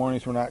Sunday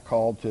mornings. We're not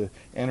called to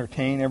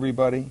entertain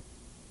everybody.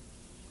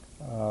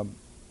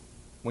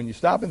 When you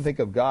stop and think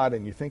of God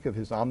and you think of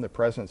His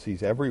omnipresence,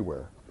 He's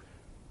everywhere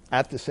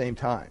at the same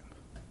time.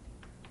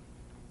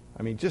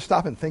 I mean, just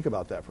stop and think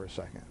about that for a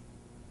second.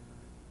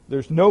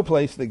 There's no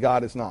place that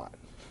God is not.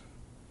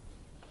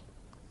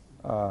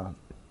 But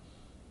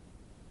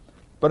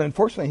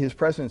unfortunately, his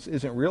presence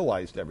isn't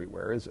realized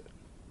everywhere, is it?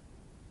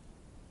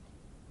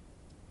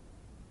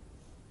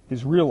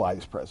 His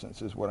realized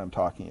presence is what I'm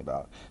talking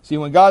about. See,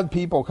 when God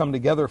people come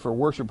together for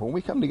worship, when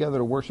we come together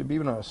to worship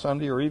even on a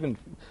Sunday or even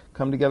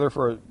come together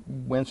for a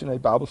Wednesday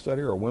night Bible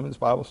study or a women's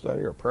Bible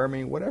study or a prayer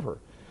meeting, whatever,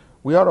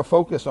 we ought to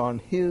focus on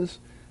his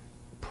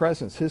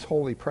presence, his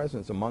holy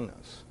presence among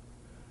us.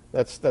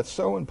 That's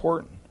so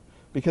important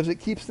because it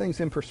keeps things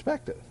in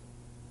perspective.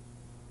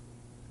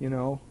 You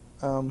know,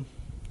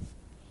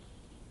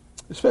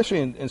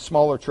 especially in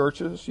smaller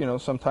churches, you know,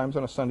 sometimes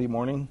on a Sunday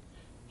morning,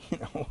 you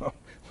know,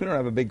 we don't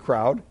have a big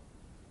crowd.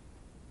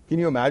 Can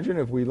you imagine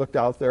if we looked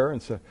out there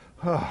and said,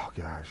 oh,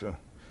 gosh,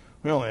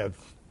 we only have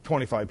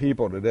 25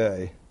 people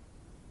today.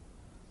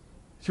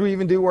 Should we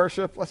even do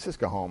worship? Let's just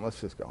go home.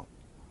 Let's just go.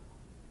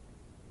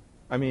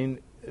 I mean,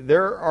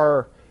 there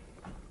are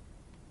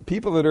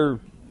people that are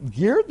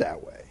geared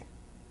that way.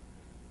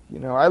 You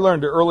know, I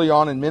learned early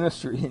on in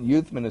ministry, in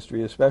youth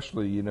ministry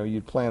especially, you know,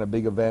 you'd plan a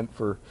big event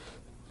for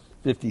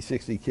 50,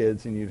 60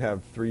 kids and you'd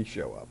have 3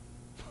 show up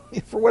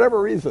for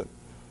whatever reason.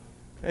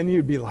 And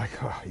you'd be like,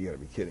 oh, you got to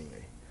be kidding me.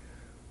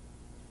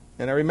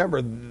 And I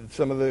remember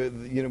some of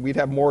we'd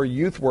have more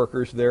youth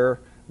workers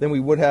there than we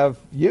would have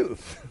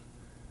youth.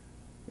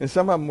 And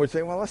some of them would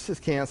say, well, let's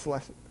just cancel. I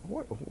said,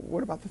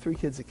 what about the 3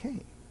 kids that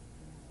came?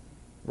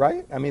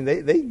 Right? I mean,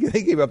 they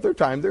gave up their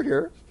time. They're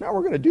here. Now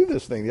we're going to do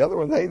this thing. The other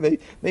one,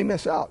 they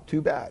miss out.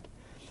 Too bad.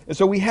 And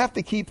so we have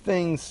to keep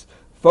things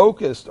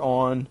focused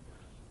on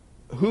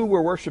who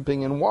we're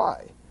worshiping and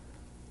why.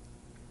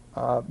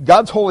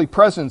 God's holy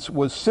presence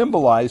was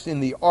symbolized in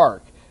the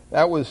ark.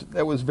 That was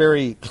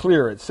very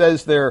clear. It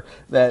says there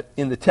that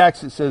in the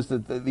text it says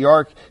that the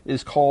ark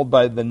is called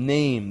by the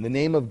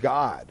name of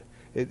God.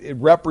 It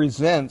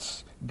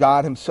represents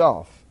God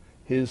himself,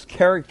 his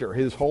character,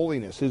 his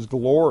holiness, his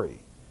glory.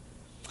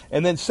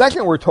 And then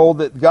second, we're told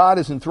that God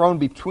is enthroned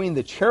between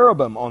the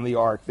cherubim on the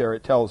ark there,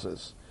 it tells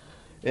us.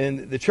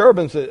 And the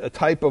cherubim's a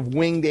type of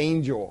winged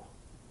angel.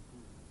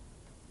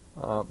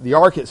 The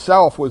ark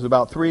itself was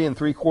about 3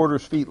 3/4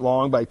 feet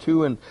long by 2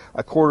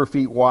 1/4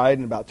 feet wide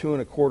and about 2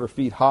 1/4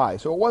 feet high.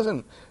 So it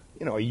wasn't,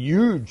 you know, a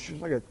huge, it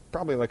was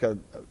probably like a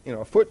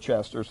foot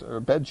chest or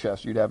a bed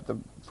chest you'd have at the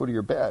foot of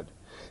your bed.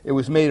 It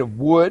was made of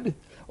wood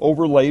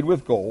overlaid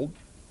with gold.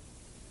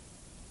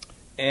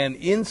 And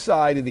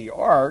inside of the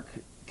ark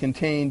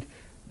contained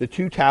the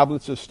 2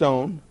 tablets of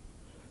stone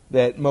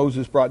that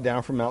Moses brought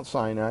down from Mount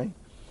Sinai.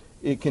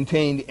 It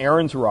contained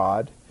Aaron's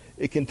rod.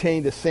 It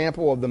contained a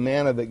sample of the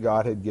manna that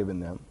God had given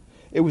them.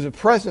 It was a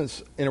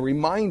presence and a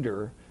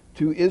reminder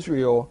to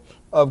Israel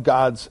of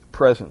God's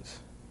presence.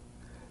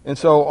 And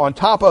so on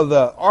top of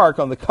the ark,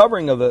 on the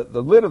covering of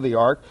the lid of the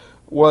ark,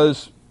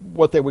 was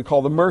what they would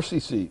call the mercy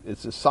seat.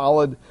 It's a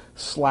solid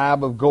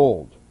slab of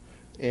gold.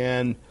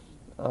 And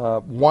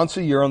once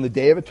a year on the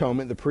Day of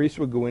Atonement, the priest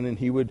would go in and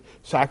he would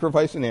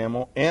sacrifice an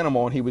animal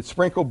and he would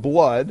sprinkle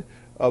blood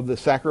of the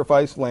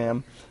sacrificed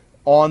lamb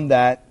on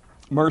that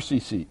mercy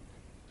seat.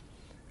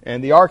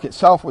 And the ark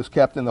itself was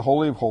kept in the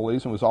Holy of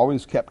Holies and was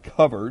always kept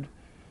covered,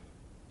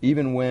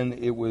 even when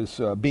it was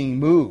being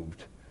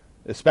moved.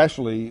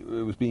 Especially,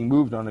 it was being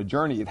moved on a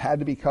journey. It had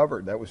to be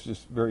covered. That was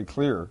just very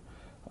clear.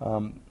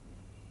 And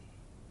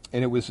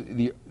it was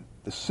the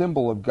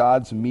symbol of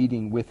God's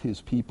meeting with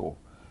his people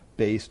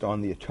based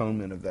on the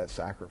atonement of that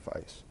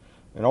sacrifice.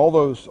 And all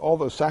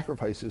those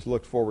sacrifices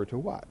looked forward to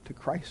what? To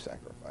Christ's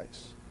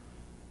sacrifice.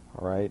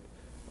 All right?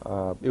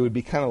 It would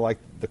be kind of like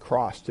the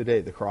cross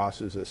today. The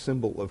cross is a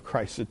symbol of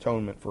Christ's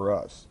atonement for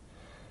us.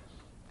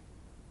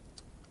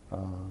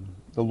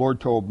 The Lord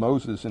told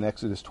Moses in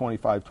Exodus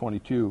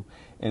 25:22,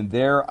 "And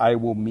there I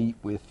will meet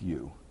with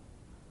you."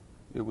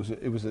 It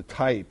was a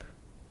type,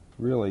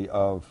 really,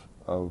 of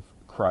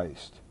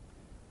Christ.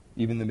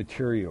 Even the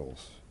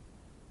materials,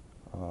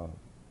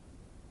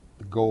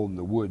 the gold and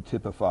the wood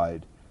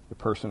typified the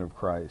person of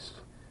Christ,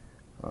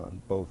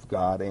 both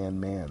God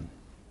and man.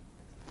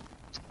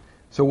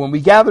 So when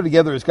we gather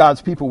together as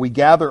God's people, we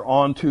gather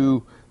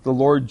onto the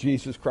Lord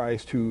Jesus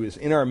Christ, who is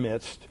in our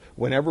midst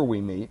whenever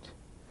we meet.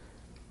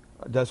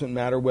 It doesn't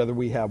matter whether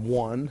we have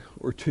 1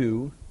 or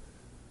 2.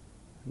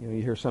 You know,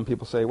 you hear some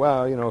people say,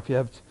 well, you know, if you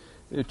have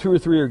 2 or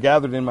 3 are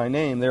gathered in my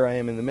name, there I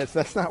am in the midst.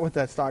 That's not what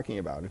that's talking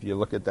about if you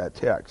look at that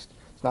text.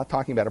 It's not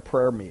talking about a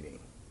prayer meeting.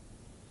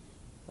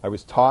 I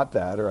was taught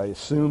that, or I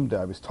assumed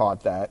I was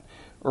taught that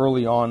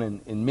early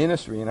on in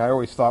ministry, and I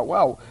always thought,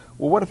 well,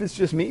 what if it's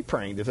just me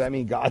praying? Does that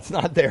mean God's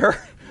not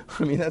there?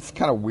 I mean, that's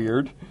kind of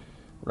weird,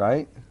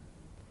 right?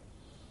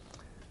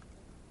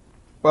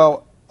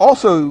 Well,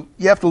 also,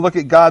 you have to look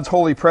at God's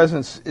holy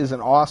presence is an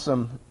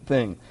awesome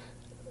thing.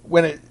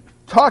 When it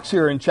talks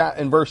here in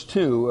verse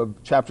 2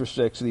 of chapter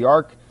 6, the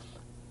ark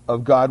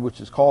of God,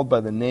 which is called by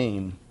the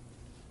name,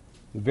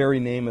 the very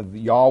name of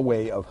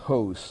Yahweh of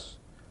hosts,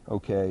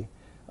 okay,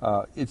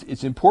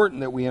 it's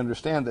important that we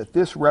understand that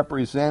this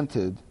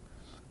represented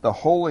the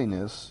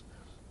holiness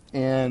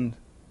and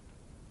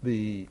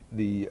the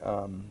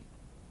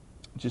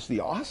just the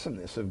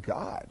awesomeness of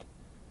God.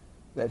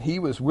 That he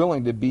was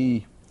willing to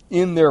be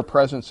in their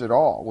presence at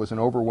all was an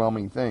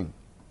overwhelming thing.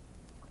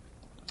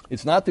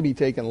 It's not to be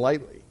taken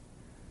lightly.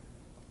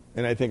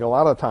 And I think a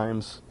lot of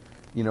times,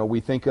 we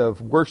think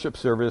of worship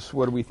service,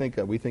 what do we think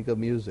of? We think of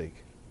music.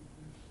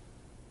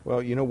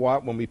 Well, you know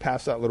what? When we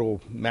pass that little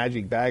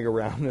magic bag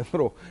around, that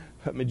little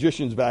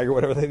magician's bag or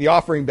whatever, the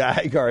offering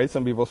bag, all right,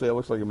 some people say it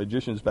looks like a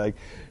magician's bag.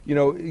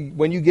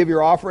 When you give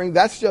your offering,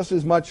 that's just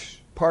as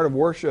much part of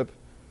worship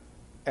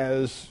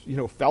as,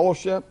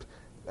 fellowship,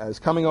 as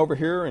coming over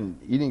here and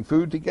eating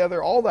food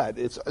together, all that.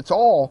 It's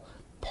all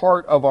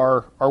part of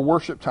our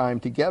worship time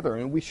together,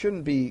 and we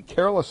shouldn't be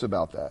careless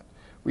about that.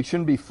 We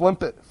shouldn't be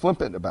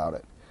flippant about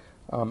it.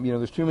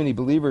 There's too many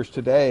believers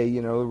today,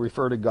 who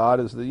refer to God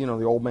as the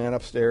old man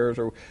upstairs,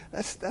 or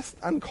that's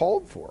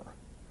uncalled for.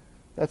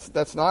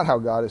 That's not how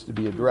God is to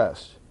be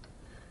addressed.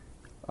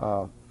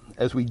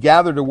 As we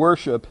gather to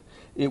worship,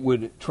 it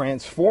would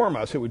transform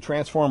us. It would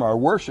transform our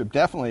worship,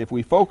 definitely, if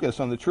we focus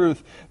on the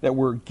truth that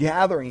we're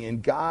gathering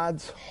in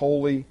God's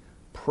holy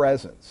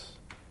presence.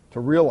 To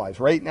realize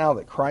right now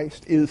that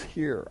Christ is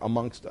here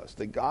amongst us,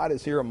 that God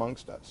is here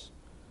amongst us.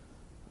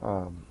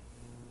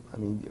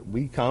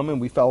 We come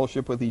and we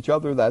fellowship with each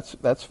other,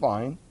 that's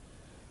fine.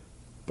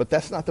 But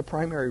that's not the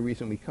primary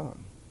reason we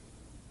come.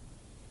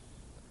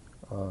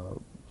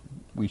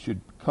 We should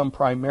come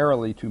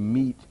primarily to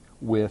meet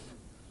with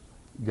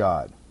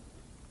God.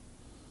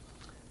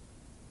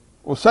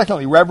 Well,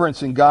 secondly,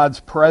 reverence in God's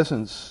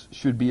presence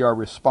should be our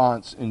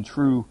response in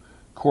true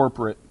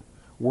corporate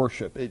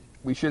worship.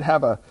 We should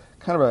have I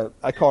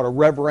call it a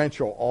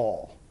reverential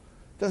awe.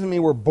 Doesn't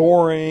mean we're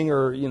boring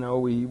or,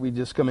 we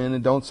just come in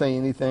and don't say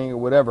anything or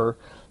whatever.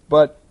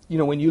 But,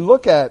 when you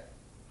look at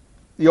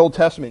the Old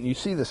Testament and you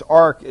see this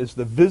ark as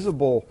the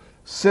visible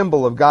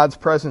symbol of God's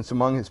presence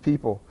among his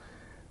people,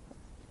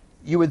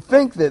 you would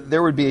think that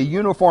there would be a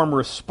uniform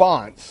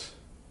response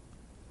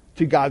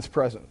to God's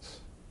presence.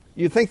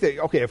 You'd think that,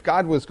 okay, if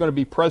God was going to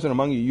be present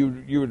among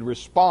you, you would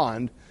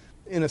respond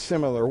in a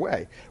similar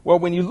way. Well,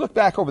 when you look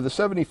back over the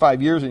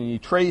 75 years and you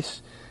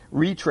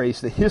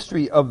retrace the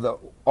history of the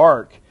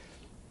ark,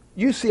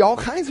 you see all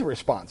kinds of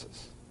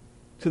responses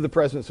to the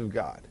presence of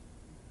God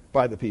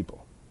by the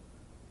people.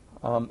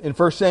 In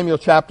 1 Samuel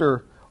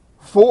chapter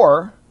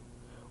 4,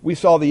 we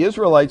saw the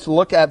Israelites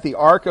look at the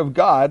ark of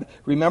God,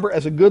 remember,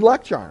 as a good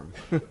luck charm.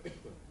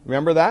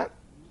 Remember that?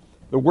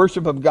 The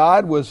worship of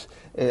God was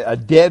a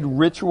dead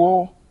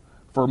ritual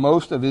for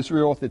most of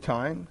Israel at the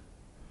time.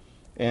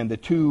 And the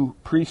two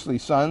priestly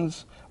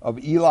sons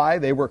of Eli,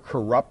 they were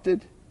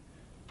corrupted.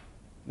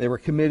 They were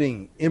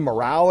committing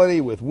immorality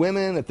with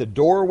women at the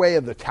doorway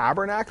of the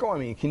tabernacle.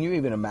 Can you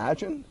even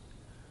imagine?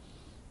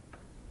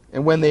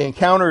 And when they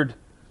encountered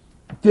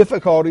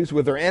difficulties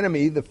with their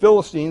enemy, the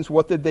Philistines,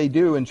 what did they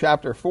do in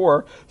chapter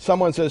 4?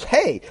 Someone says,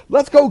 hey,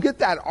 let's go get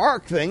that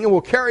ark thing and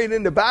we'll carry it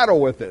into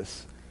battle with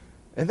us.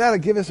 And that'll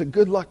give us a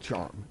good luck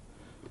charm.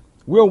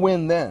 We'll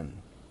win then.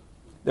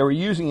 They were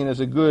using it as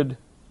a good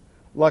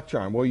luck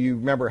charm. Well, you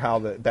remember how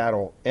the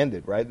battle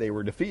ended, right? They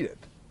were defeated.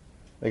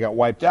 They got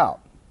wiped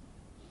out.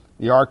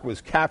 The ark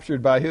was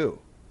captured by who?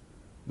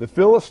 The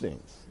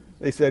Philistines.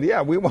 They said,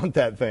 yeah, we want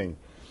that thing.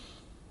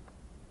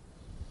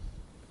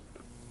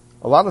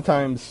 A lot of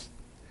times,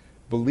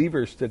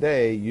 believers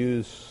today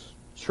use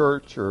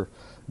church or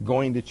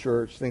going to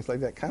church, things like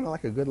that, kind of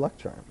like a good luck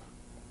charm.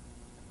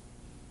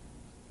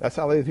 That's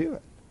how they view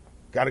it.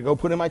 Got to go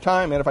put in my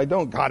time, and if I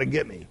don't, got to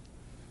get me.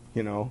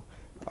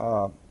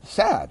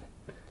 Sad.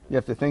 You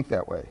have to think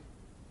that way.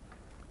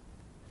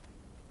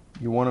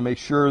 You want to make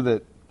sure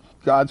that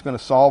God's going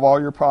to solve all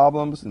your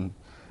problems and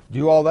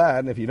do all that.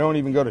 And if you don't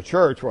even go to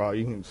church, well,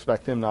 you can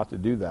expect him not to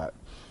do that.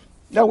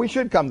 No, we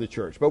should come to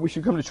church, but we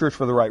should come to church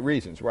for the right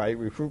reasons, right?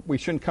 We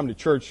shouldn't come to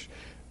church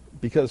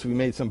because we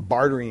made some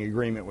bartering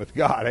agreement with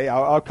God. Hey,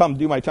 I'll come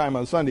do my time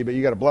on Sunday, but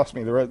you got to bless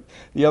me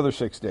the other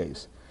 6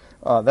 days.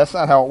 That's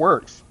not how it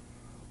works.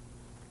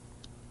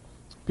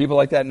 People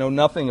like that know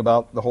nothing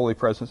about the holy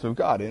presence of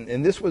God.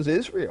 And this was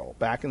Israel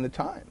back in the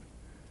time.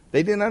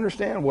 They didn't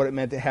understand what it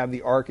meant to have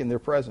the ark in their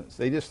presence.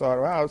 They just thought,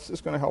 wow, it's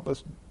just going to help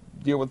us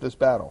deal with this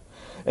battle.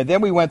 And then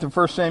we went to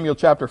 1 Samuel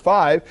chapter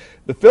 5.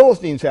 The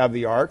Philistines have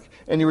the ark,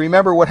 and you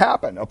remember what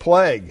happened? A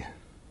plague.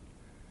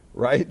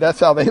 Right?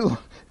 That's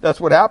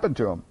what happened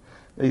to them.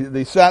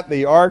 They sat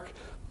the ark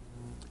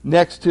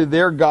next to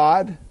their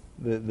god,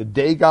 the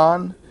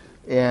Dagon,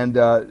 and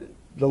the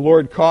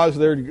Lord caused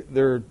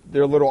their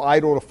little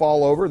idol to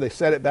fall over. They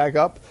set it back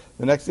up.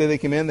 The next day they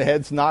come in, the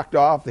head's knocked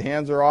off, the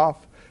hands are off,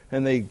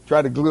 and they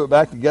try to glue it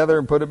back together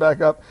and put it back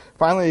up.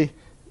 Finally,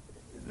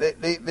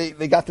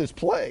 they got this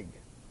plague.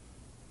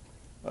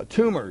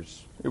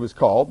 Tumors, it was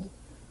called.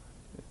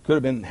 It could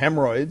have been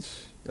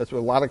hemorrhoids. That's what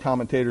a lot of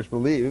commentators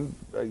believe.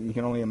 You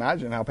can only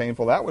imagine how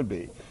painful that would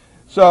be.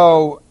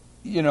 So,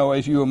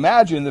 as you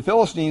imagine, the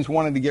Philistines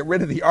wanted to get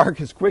rid of the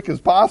ark as quick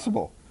as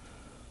possible.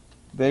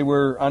 They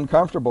were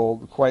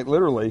uncomfortable, quite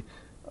literally,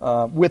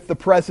 with the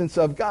presence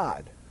of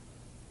God.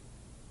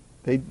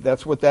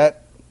 That's what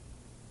that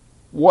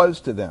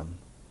was to them.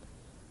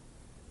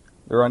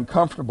 They're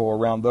uncomfortable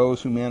around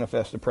those who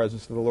manifest the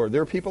presence of the Lord.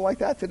 There are people like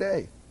that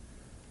today.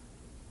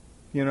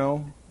 You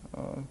know,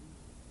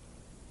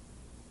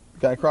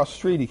 guy across the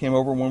street, he came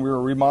over when we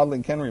were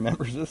remodeling. Ken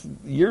remembers this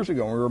years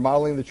ago when we were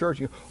remodeling the church.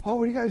 He goes, "Oh,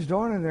 what are you guys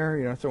doing in there?"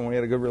 You know, so when we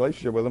had a good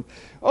relationship with him.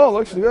 "Oh, it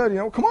looks good. You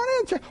know, come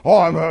on in. Check." "Oh,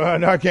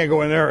 I can't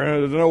go in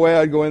there. There's no way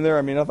I'd go in there.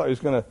 I mean, I thought he was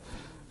going to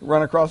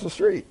run across the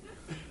street.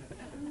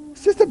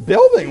 It's just a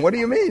building. What do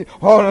you mean?"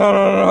 "Oh,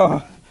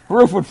 no.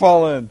 Roof would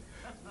fall in."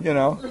 You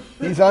know,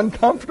 he's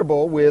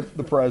uncomfortable with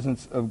the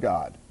presence of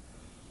God.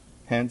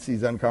 Hence,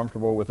 he's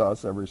uncomfortable with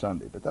us every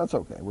Sunday. But that's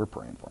okay. We're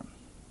praying for him.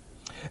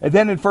 And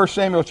then in 1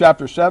 Samuel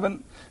chapter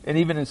 7, and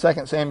even in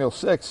 2 Samuel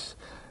 6,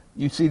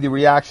 you see the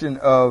reaction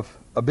of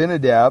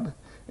Abinadab,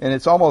 and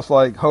it's almost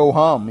like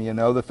ho-hum, you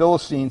know. The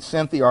Philistines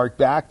sent the ark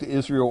back to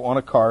Israel on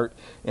a cart,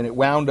 and it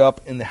wound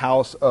up in the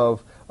house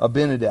of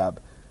Abinadab.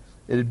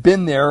 It had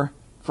been there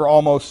for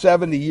almost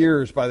 70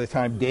 years by the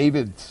time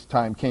David's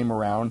time came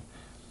around.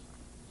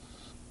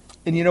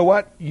 And you know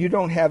what? You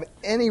don't have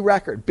any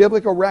record,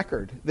 biblical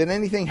record, that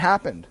anything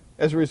happened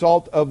as a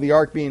result of the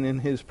ark being in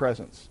his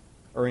presence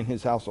or in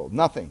his household.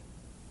 Nothing.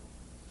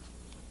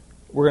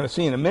 We're going to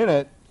see in a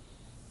minute,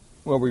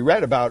 well, we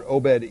read about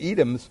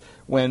Obed-Edom's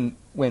when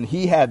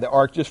he had the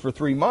ark just for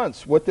 3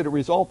 months. What did it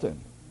result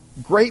in?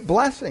 Great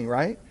blessing,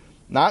 right?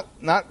 Not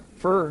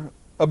for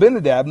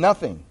Abinadab,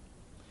 nothing.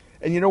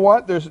 And you know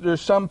what?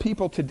 There's some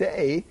people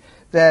today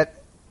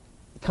that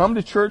come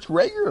to church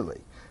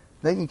regularly.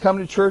 They can come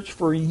to church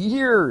for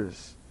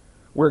years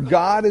where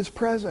God is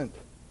present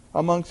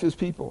amongst his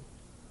people.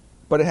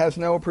 But it has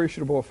no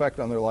appreciable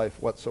effect on their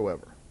life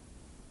whatsoever.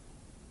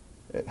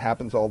 It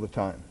happens all the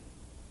time.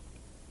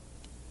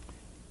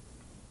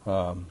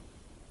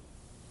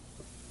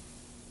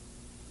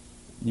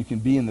 You can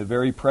be in the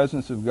very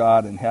presence of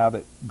God and have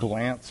it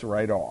glance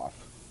right off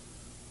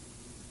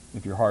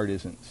if your heart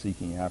isn't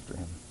seeking after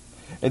him.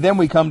 And then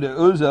we come to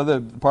Uzzah,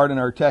 the part in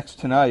our text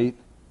tonight.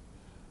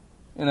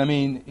 And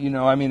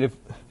if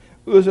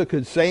Uzzah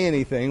could say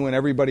anything when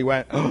everybody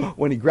went,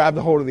 when he grabbed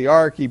the hold of the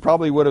ark, he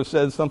probably would have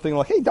said something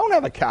like, "Hey, don't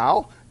have a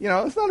cow. You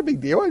know, it's not a big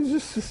deal. He's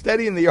just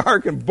steadying the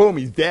ark and boom,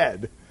 he's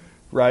dead."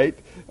 Right?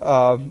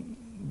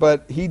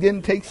 But he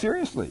didn't take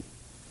seriously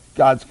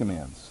God's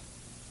commands.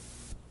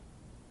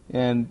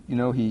 And, you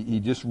know, he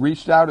just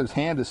reached out his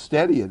hand to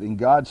steady it, and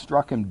God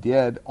struck him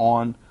dead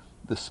on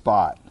the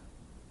spot.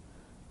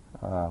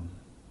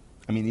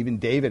 Even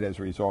David, as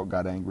a result,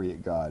 got angry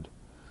at God.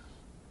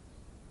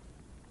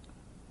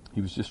 He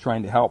was just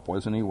trying to help,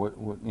 wasn't he?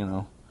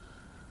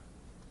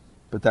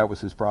 But that was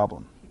his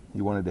problem.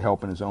 He wanted to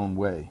help in his own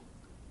way.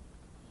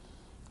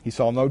 He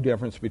saw no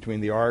difference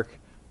between the ark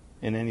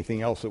and anything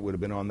else that would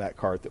have been on that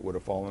cart that would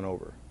have fallen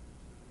over.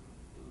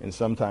 And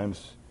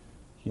sometimes,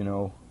 he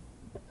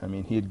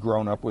had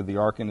grown up with the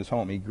ark in his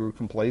home. He grew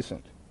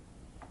complacent.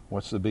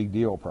 What's the big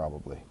deal,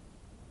 probably?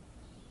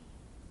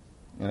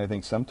 And I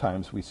think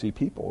sometimes we see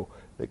people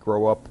that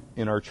grow up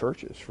in our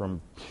churches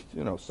from,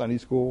 Sunday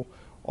school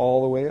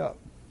all the way up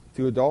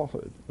to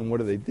adulthood. And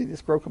what do? They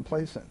just grow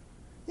complacent.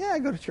 Yeah, I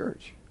go to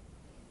church.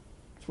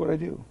 That's what I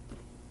do.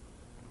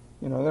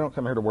 They don't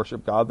come here to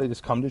worship God. They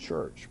just come to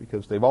church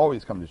because they've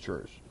always come to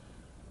church.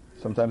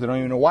 Sometimes they don't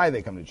even know why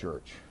they come to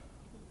church.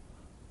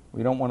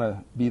 We don't want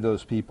to be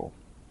those people.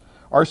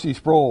 R.C.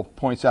 Sproul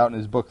points out in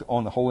his book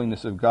on the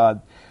holiness of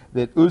God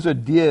that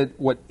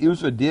what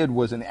Uzzah did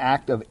was an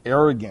act of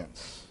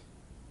arrogance.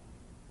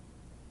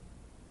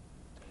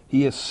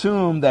 He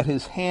assumed that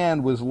his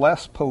hand was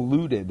less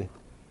polluted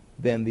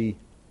than the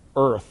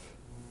earth.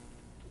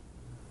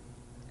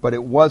 But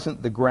it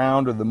wasn't the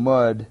ground or the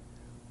mud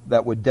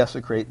that would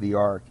desecrate the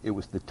ark. It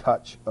was the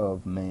touch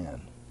of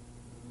man.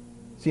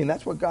 See, and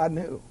that's what God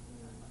knew.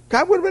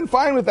 God would have been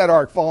fine with that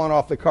ark falling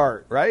off the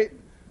cart, right?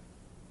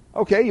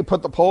 Okay, you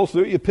put the poles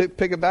through it, you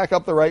pick it back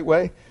up the right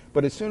way.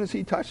 But as soon as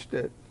he touched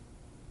it,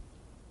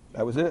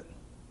 that was it.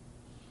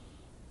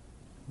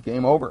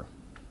 Game over.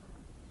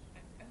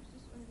 I was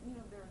just wondering,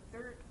 there are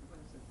 30,000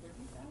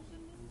 in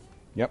there?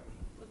 Yep.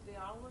 Would they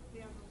all look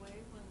the other way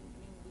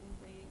didn't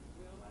they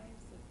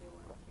realize that they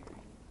weren't carrying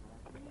it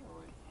correctly,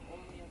 or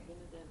only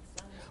Abinadab's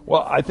sons?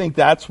 Well, I think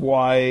that's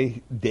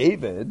why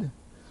David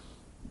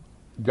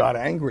got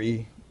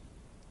angry,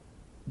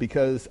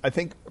 because I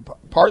think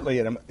partly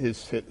at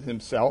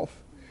himself.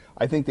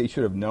 I think they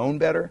should have known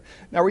better.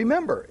 Now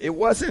remember, it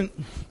wasn't,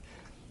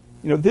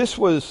 this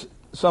was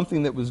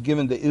something that was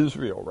given to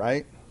Israel,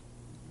 right?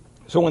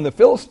 So when the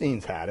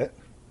Philistines had it,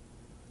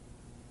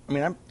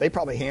 they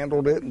probably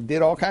handled it and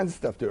did all kinds of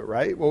stuff to it,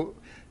 right? Well,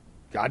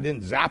 God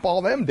didn't zap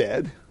all them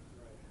dead,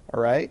 all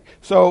right?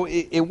 So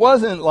it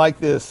wasn't like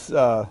this,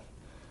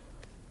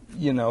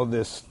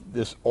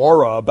 this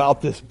aura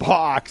about this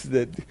box,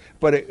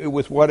 but it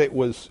was what it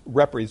was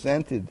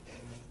represented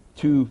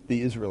to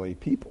the Israeli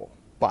people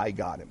by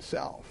God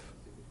himself.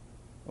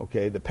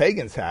 Okay, the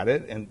pagans had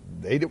it, and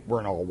they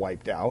weren't all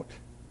wiped out,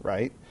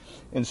 right?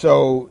 And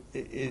so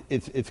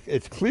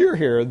it's clear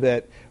here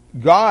that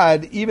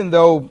God, even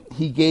though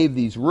he gave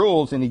these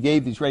rules and he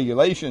gave these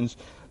regulations,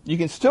 you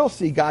can still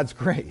see God's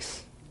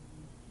grace.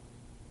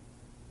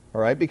 All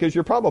right, because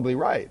you're probably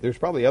right. There's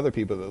probably other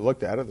people that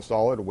looked at it,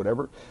 saw it, or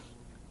whatever,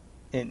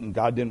 and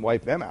God didn't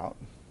wipe them out.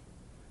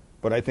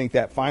 But I think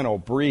that final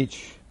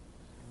breach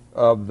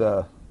of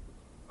that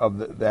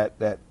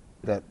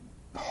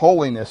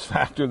holiness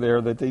factor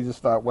there, that they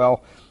just thought,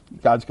 well,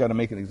 God's got to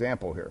make an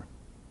example here.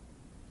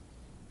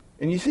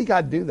 And you see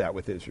God do that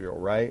with Israel,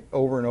 right?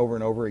 Over and over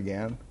and over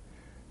again.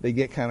 They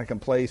get kind of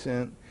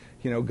complacent.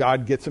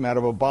 God gets them out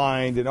of a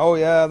bind, and oh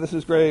yeah, this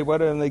is great.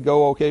 And they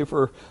go okay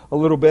for a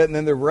little bit, and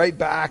then they're right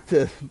back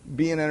to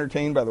being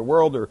entertained by the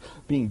world or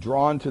being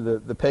drawn to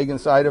the pagan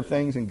side of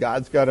things, and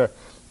God's got to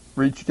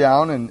reach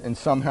down and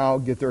somehow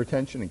get their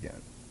attention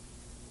again.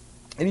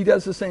 And he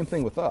does the same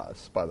thing with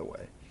us, by the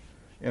way,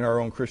 in our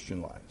own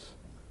Christian lives.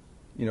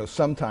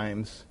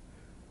 Sometimes,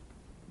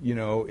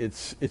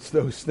 it's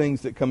those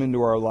things that come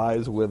into our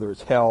lives, whether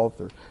it's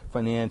health or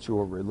financial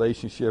or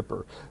relationship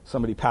or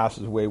somebody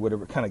passes away,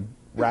 whatever, kind of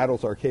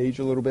rattles our cage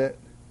a little bit.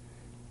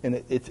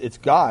 And it's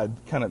God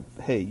kind of,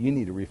 hey, you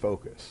need to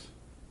refocus.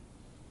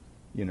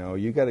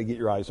 You got to get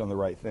your eyes on the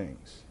right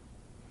things.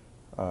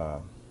 I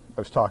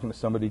was talking to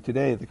somebody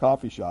today at the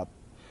coffee shop.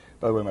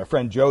 By the way, my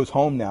friend Joe's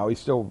home now. He's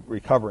still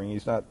recovering.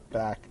 He's not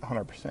back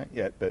 100%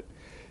 yet, but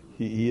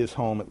he is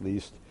home at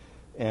least.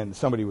 And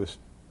somebody was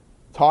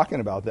talking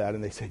about that,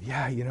 and they said,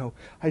 yeah,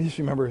 I just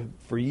remember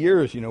for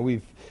years,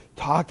 we've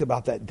talked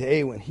about that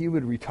day when he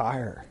would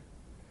retire.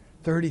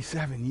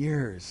 37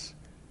 years.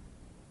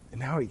 And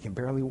now he can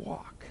barely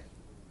walk.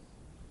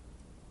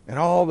 And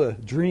all the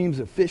dreams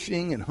of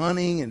fishing and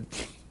hunting and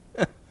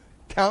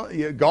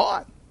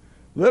gone.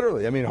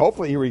 Literally. I mean,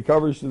 hopefully he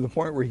recovers to the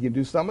point where he can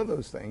do some of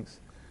those things.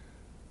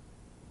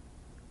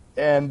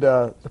 And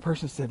the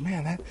person said,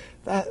 man,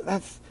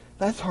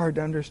 that's hard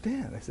to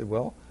understand. I said,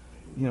 well,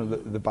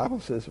 the Bible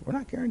says we're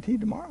not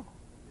guaranteed tomorrow.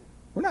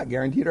 We're not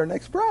guaranteed our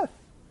next breath.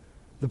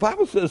 The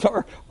Bible says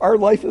our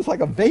life is like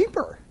a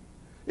vapor.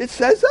 It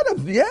says that.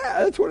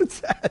 Yeah, that's what it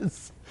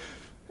says.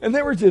 And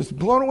they were just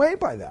blown away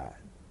by that.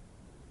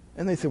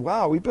 And they said,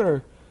 wow, we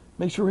better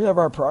make sure we have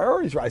our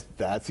priorities right.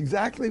 That's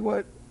exactly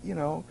what,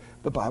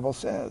 the Bible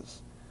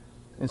says.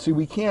 And see,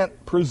 we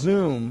can't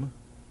presume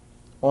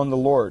on the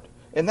Lord.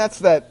 And that's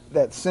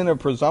that sin of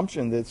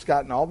presumption that's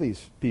gotten all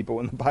these people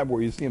in the Bible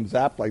where you see them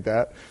zapped like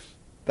that.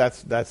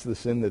 That's the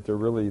sin that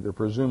they're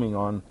presuming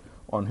on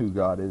who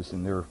God is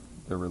and their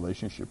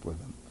relationship with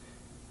him.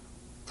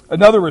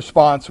 Another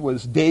response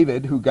was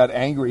David, who got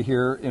angry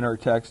here in our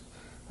text.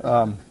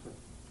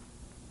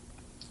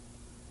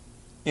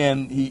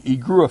 And he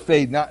grew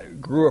afraid not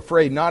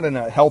in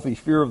a healthy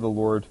fear of the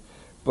Lord,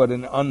 but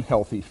an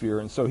unhealthy fear.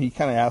 And so he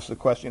kind of asked the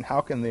question,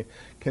 how can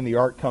the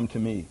ark come to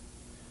me?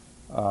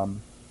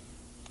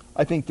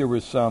 I think there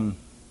was some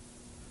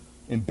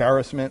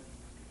embarrassment,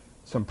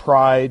 some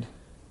pride.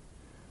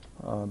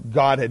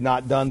 God had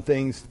not done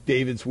things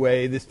David's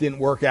way. This didn't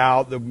work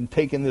out. They've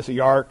taken this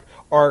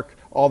ark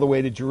all the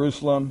way to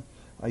Jerusalem.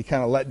 He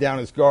kind of let down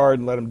his guard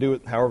and let them do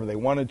it however they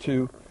wanted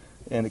to.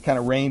 And it kind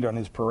of rained on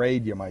his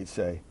parade, you might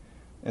say.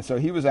 And so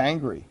he was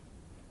angry.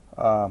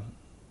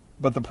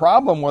 But the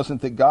problem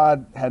wasn't that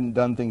God hadn't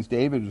done things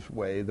David's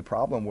way. The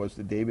problem was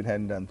that David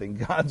hadn't done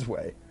things God's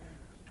way.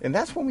 And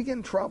that's when we get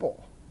in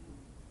trouble.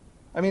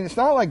 I mean, it's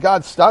not like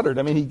God stuttered.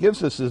 I mean, he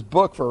gives us his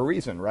book for a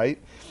reason, right?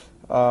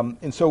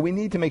 And so we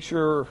need to make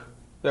sure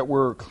that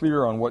we're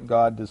clear on what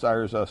God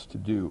desires us to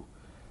do.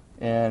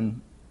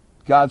 And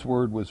God's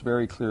word was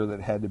very clear that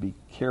it had to be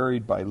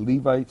carried by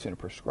Levites in a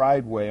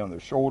prescribed way on their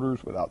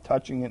shoulders without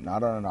touching it,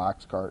 not on an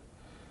ox cart.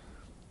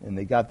 And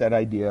they got that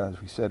idea,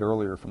 as we said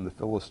earlier, from the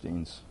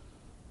Philistines.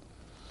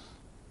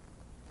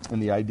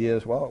 And the idea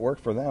is, well, it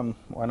worked for them.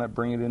 Why not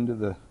bring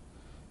it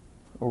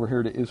over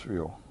here to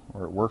Israel?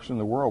 Or it works in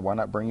the world. Why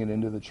not bring it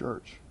into the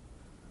church?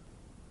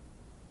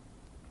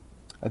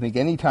 I think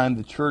anytime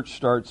the church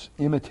starts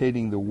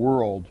imitating the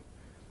world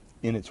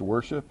in its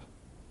worship,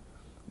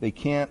 they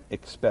can't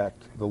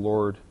expect the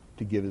Lord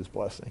to give his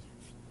blessing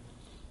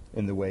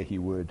in the way he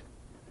would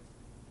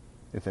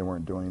if they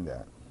weren't doing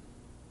that.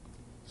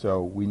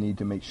 So we need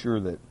to make sure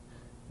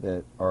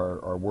that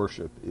our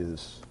worship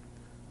is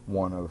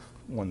one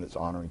that's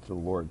honoring to the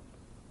Lord.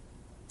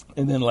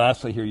 And then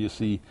lastly here you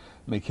see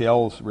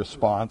Michal's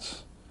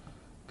response,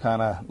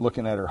 kind of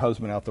looking at her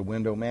husband out the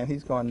window. Man,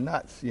 he's gone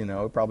nuts,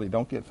 Probably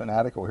don't get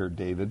fanatical here,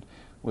 David,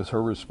 was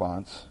her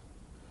response.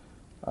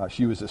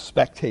 She was a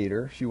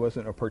spectator. She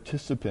wasn't a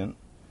participant.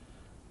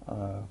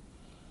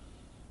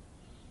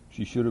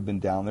 She should have been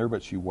down there,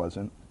 but she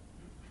wasn't.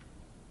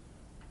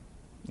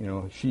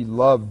 She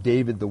loved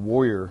David the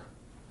warrior,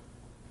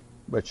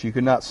 but she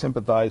could not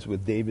sympathize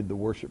with David the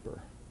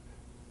worshiper.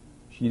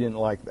 She didn't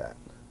like that.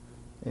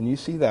 And you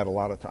see that a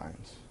lot of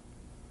times.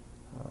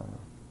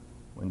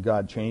 When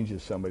God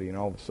changes somebody and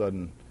all of a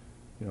sudden,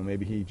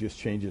 maybe he just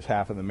changes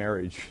half of the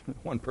marriage.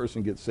 One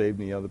person gets saved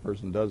and the other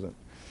person doesn't.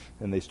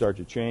 And they start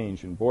to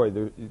change. And boy,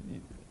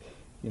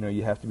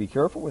 you have to be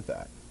careful with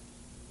that.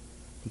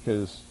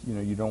 Because,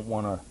 you don't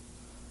want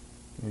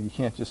to, you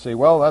can't just say,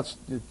 well, that's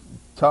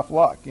tough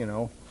luck,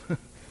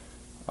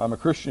 I'm a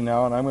Christian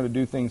now and I'm going to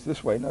do things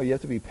this way. No, you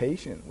have to be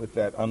patient with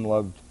that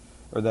unloved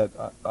or that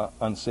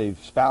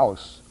unsaved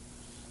spouse,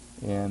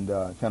 and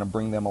kind of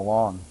bring them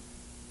along.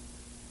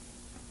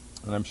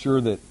 And I'm sure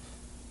that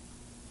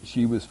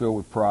she was filled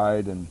with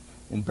pride and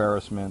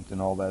embarrassment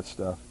and all that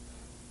stuff.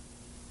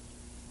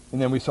 And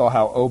then we saw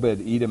how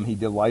Obed-Edom, he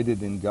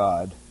delighted in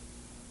God.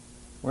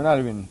 We're not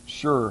even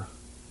sure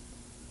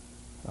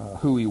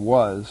who he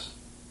was.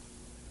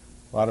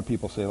 A lot of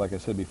people say, like I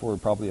said before,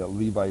 probably a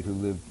Levite who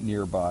lived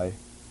nearby.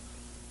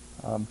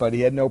 But he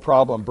had no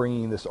problem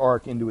bringing this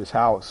ark into his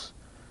house.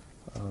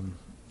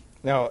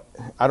 Now,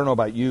 I don't know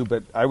about you,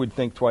 but I would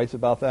think twice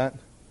about that.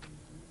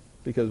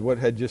 Because what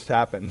had just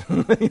happened?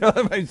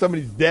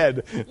 Somebody's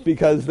dead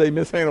because they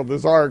mishandled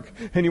this ark,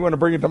 and you want to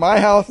bring it to my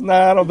house?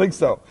 Nah, I don't think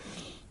so.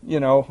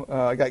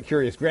 I got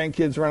curious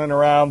grandkids running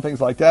around, things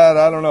like that.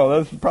 I don't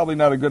know. That's probably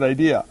not a good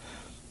idea.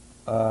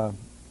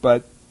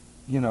 But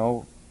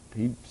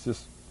he's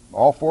just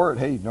all for it.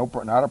 Hey,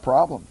 not a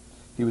problem.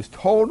 He was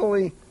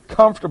totally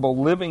comfortable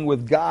living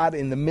with God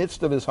in the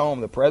midst of his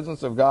home, the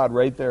presence of God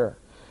right there.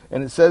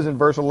 And it says in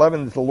verse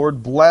 11 that the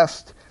Lord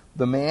blessed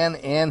the man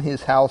and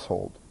his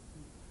household.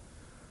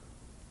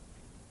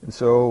 And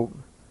so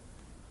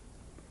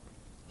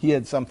he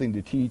had something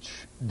to teach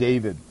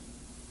David,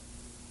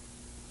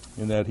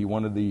 in that he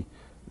wanted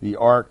the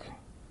ark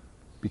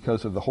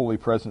because of the holy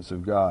presence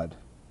of God.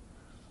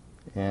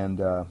 And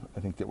I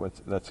think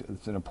that's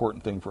an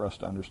important thing for us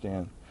to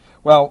understand.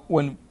 Well,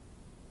 when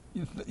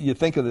you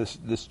think of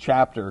this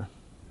chapter,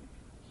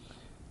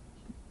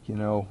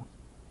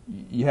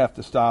 you have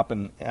to stop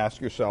and ask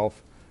yourself,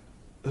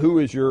 who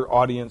is your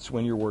audience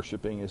when you're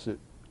worshiping? Is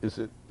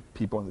it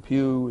people in the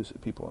pew? Is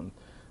it people on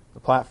the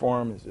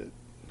platform?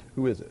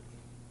 Who is it?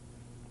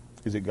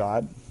 Is it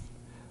God?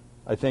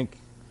 I think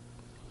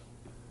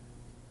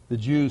the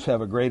Jews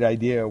have a great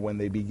idea when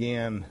they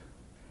began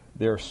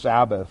their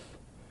Sabbath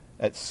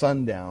at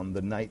sundown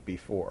the night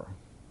before.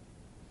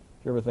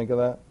 Do you ever think of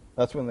that?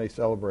 That's when they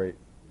celebrate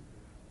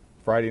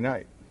Friday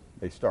night.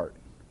 They start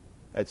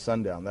at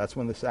sundown. That's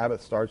when the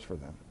Sabbath starts for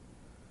them.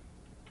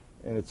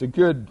 And I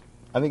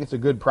think it's a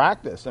good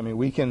practice. I mean,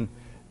 we can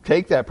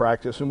take that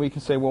practice and we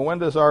can say, well, when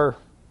does our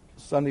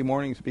Sunday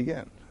mornings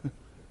begin?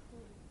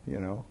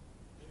 Do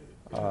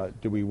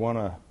we want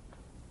to,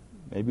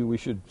 maybe we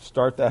should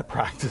start that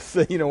practice.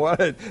 Say, you know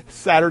what,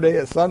 Saturday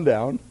at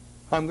sundown,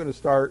 I'm going to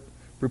start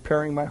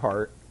preparing my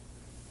heart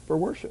for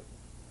worship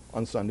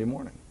on Sunday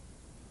morning.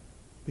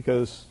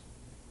 Because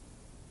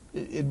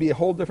it'd be a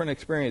whole different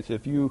experience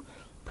if you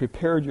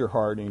prepared your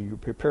heart and you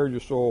prepared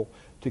your soul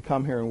to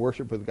come here and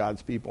worship with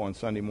God's people on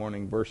Sunday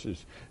morning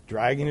versus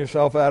dragging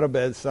yourself out of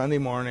bed Sunday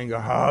morning,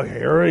 go, oh,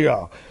 here we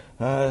go.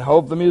 I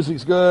hope the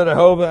music's good. I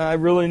hope I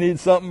really need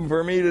something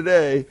for me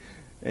today.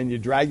 And you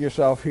drag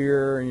yourself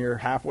here and you're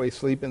halfway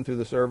sleeping through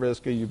the service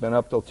because you've been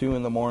up till 2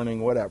 in the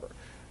morning, whatever.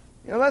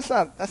 That's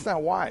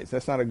not wise.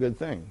 That's not a good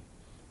thing.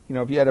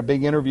 If you had a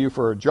big interview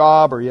for a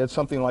job or you had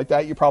something like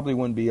that, you probably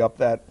wouldn't be up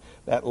that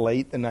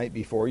late the night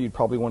before. You'd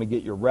probably want to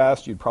get your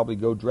rest. You'd probably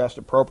go dressed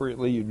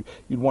appropriately.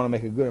 You'd want to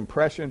make a good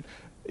impression.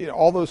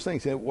 All those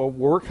things. Well,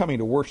 we're coming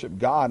to worship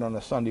God on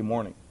a Sunday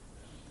morning.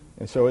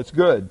 And so it's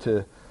good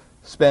to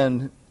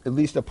spend at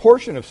least a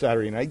portion of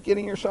Saturday night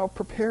getting yourself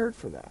prepared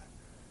for that.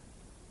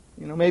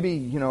 Maybe,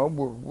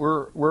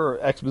 we're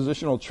an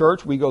expositional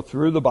church. We go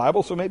through the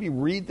Bible, so maybe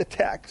read the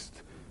text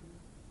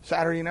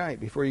Saturday night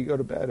before you go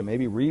to bed, and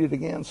maybe read it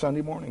again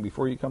Sunday morning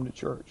before you come to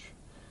church.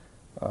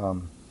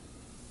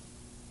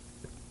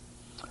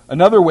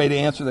 Another way to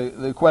answer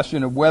the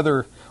question of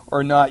whether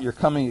or not you're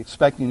coming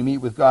expecting to meet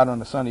with God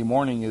on a Sunday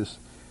morning is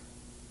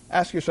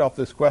ask yourself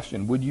this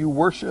question. Would you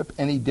worship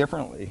any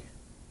differently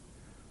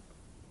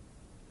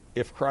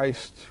if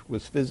Christ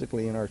was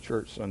physically in our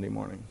church Sunday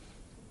morning,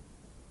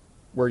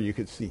 where you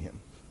could see him?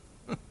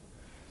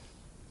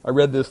 I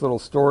read this little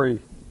story,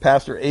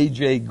 Pastor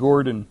A.J.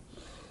 Gordon,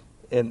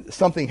 and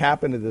something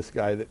happened to this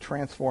guy that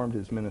transformed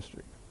his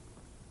ministry.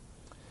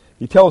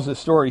 He tells this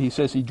story. He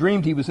says he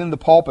dreamed he was in the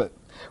pulpit,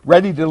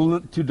 ready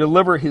to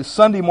deliver his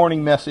Sunday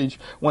morning message,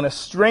 when a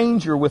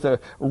stranger with a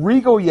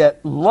regal yet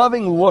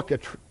loving look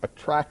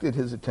attracted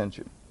his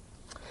attention.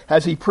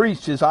 As he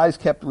preached, his eyes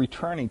kept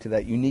returning to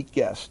that unique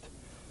guest.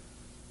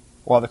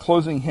 While the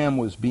closing hymn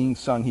was being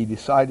sung, he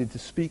decided to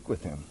speak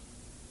with him.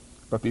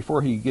 But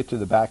before he could get to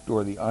the back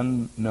door, the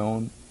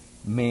unknown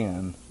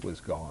man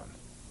was gone.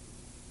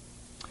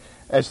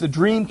 As the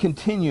dream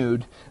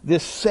continued,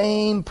 this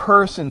same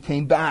person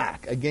came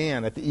back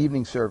again at the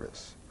evening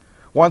service.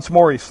 Once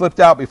more, he slipped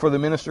out before the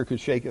minister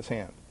could shake his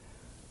hand.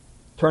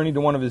 Turning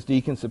to one of his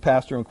deacons, the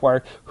pastor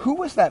inquired, "Who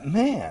was that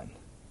man?"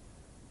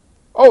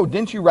 "Oh,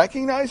 didn't you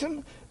recognize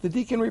him?" The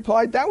deacon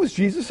replied, "That was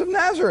Jesus of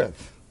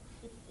Nazareth."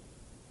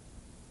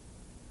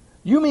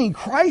 "You mean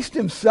Christ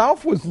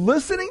himself was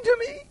listening to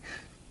me?"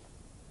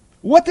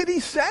 "What did he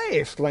say?"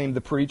 exclaimed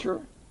the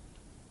preacher.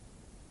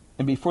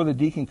 And before the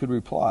deacon could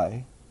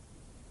reply,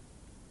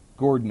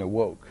 Gordon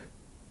awoke.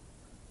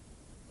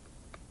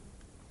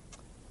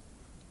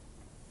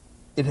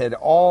 It had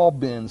all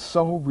been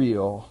so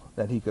real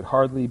that he could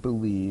hardly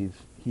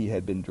believe he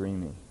had been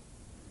dreaming.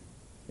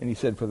 And he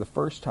said for the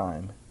first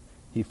time,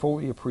 he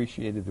fully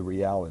appreciated the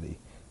reality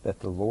that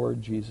the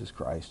Lord Jesus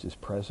Christ is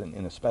present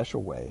in a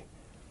special way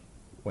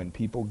when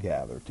people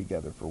gather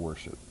together for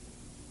worship.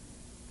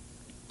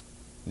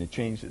 And it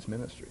changed his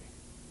ministry.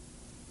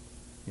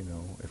 You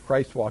know, if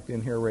Christ walked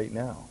in here right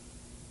now,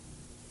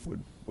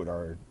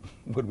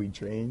 would we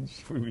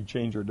change? Would we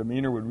change our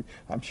demeanor?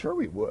 I'm sure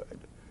we would.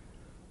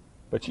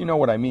 But you know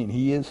what I mean.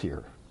 He is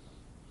here.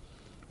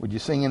 Would you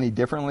sing any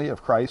differently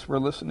if Christ were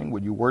listening?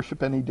 Would you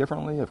worship any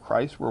differently if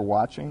Christ were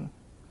watching?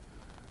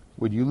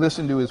 Would you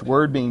listen to his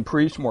word being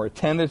preached more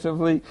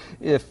attentively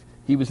if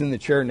he was in the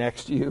chair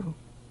next to you?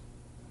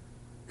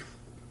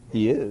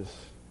 He is.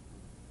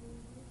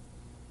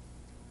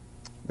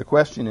 The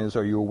question is,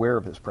 are you aware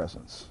of his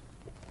presence?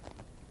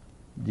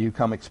 Do you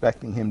come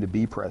expecting him to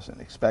be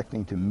present,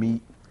 expecting to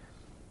meet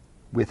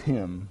with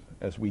him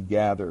as we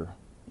gather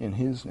in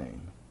his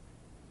name?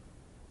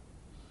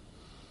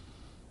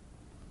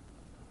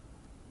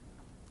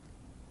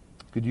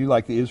 Could you,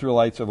 like the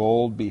Israelites of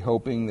old, be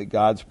hoping that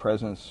God's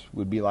presence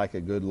would be like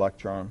a good luck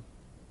charm?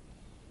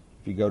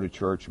 If you go to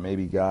church,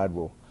 maybe God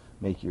will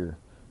make your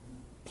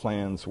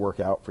plans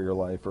work out for your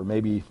life. Or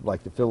maybe,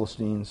 like the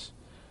Philistines,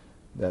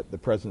 that the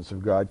presence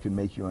of God could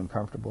make you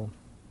uncomfortable.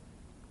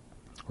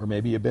 Or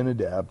maybe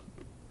Abinadab,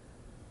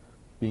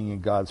 being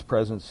in God's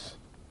presence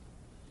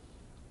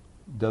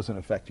doesn't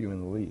affect you in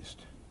the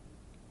least.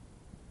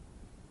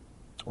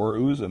 Or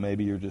Uzzah,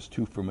 maybe you're just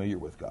too familiar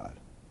with God.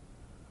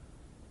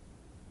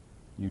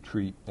 You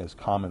treat as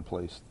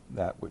commonplace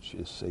that which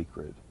is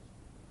sacred.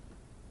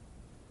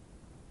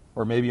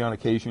 Or maybe on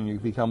occasion you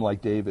become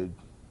like David.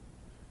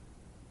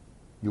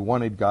 You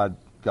wanted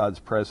God's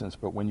presence,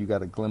 but when you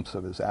got a glimpse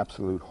of his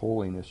absolute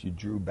holiness, you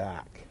drew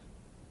back.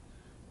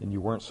 And you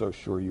weren't so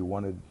sure you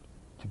wanted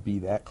to be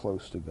that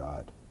close to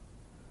God.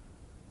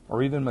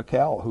 Or even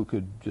Michal, who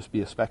could just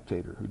be a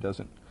spectator, who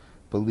doesn't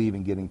believe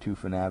in getting too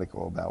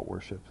fanatical about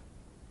worship.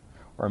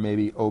 Or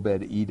maybe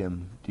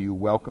Obed-Edom, do you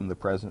welcome the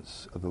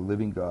presence of the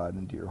living God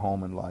into your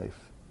home and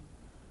life,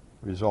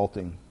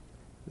 resulting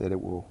that it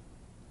will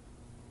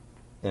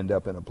end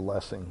up in a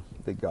blessing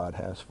that God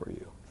has for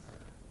you?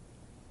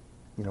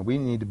 You know, we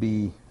need to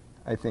be,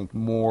 I think,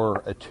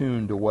 more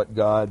attuned to what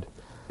God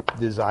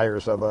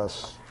desires of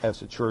us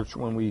as a church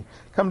when we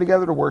come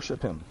together to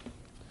worship him.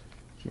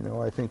 You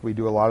know, I think we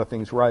do a lot of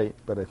things right,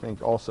 but I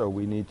think also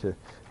we need to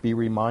be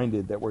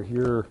reminded that we're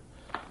here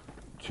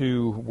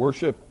to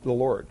worship the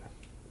Lord.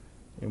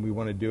 And we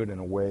want to do it in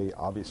a way,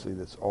 obviously,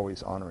 that's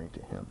always honoring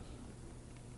to him.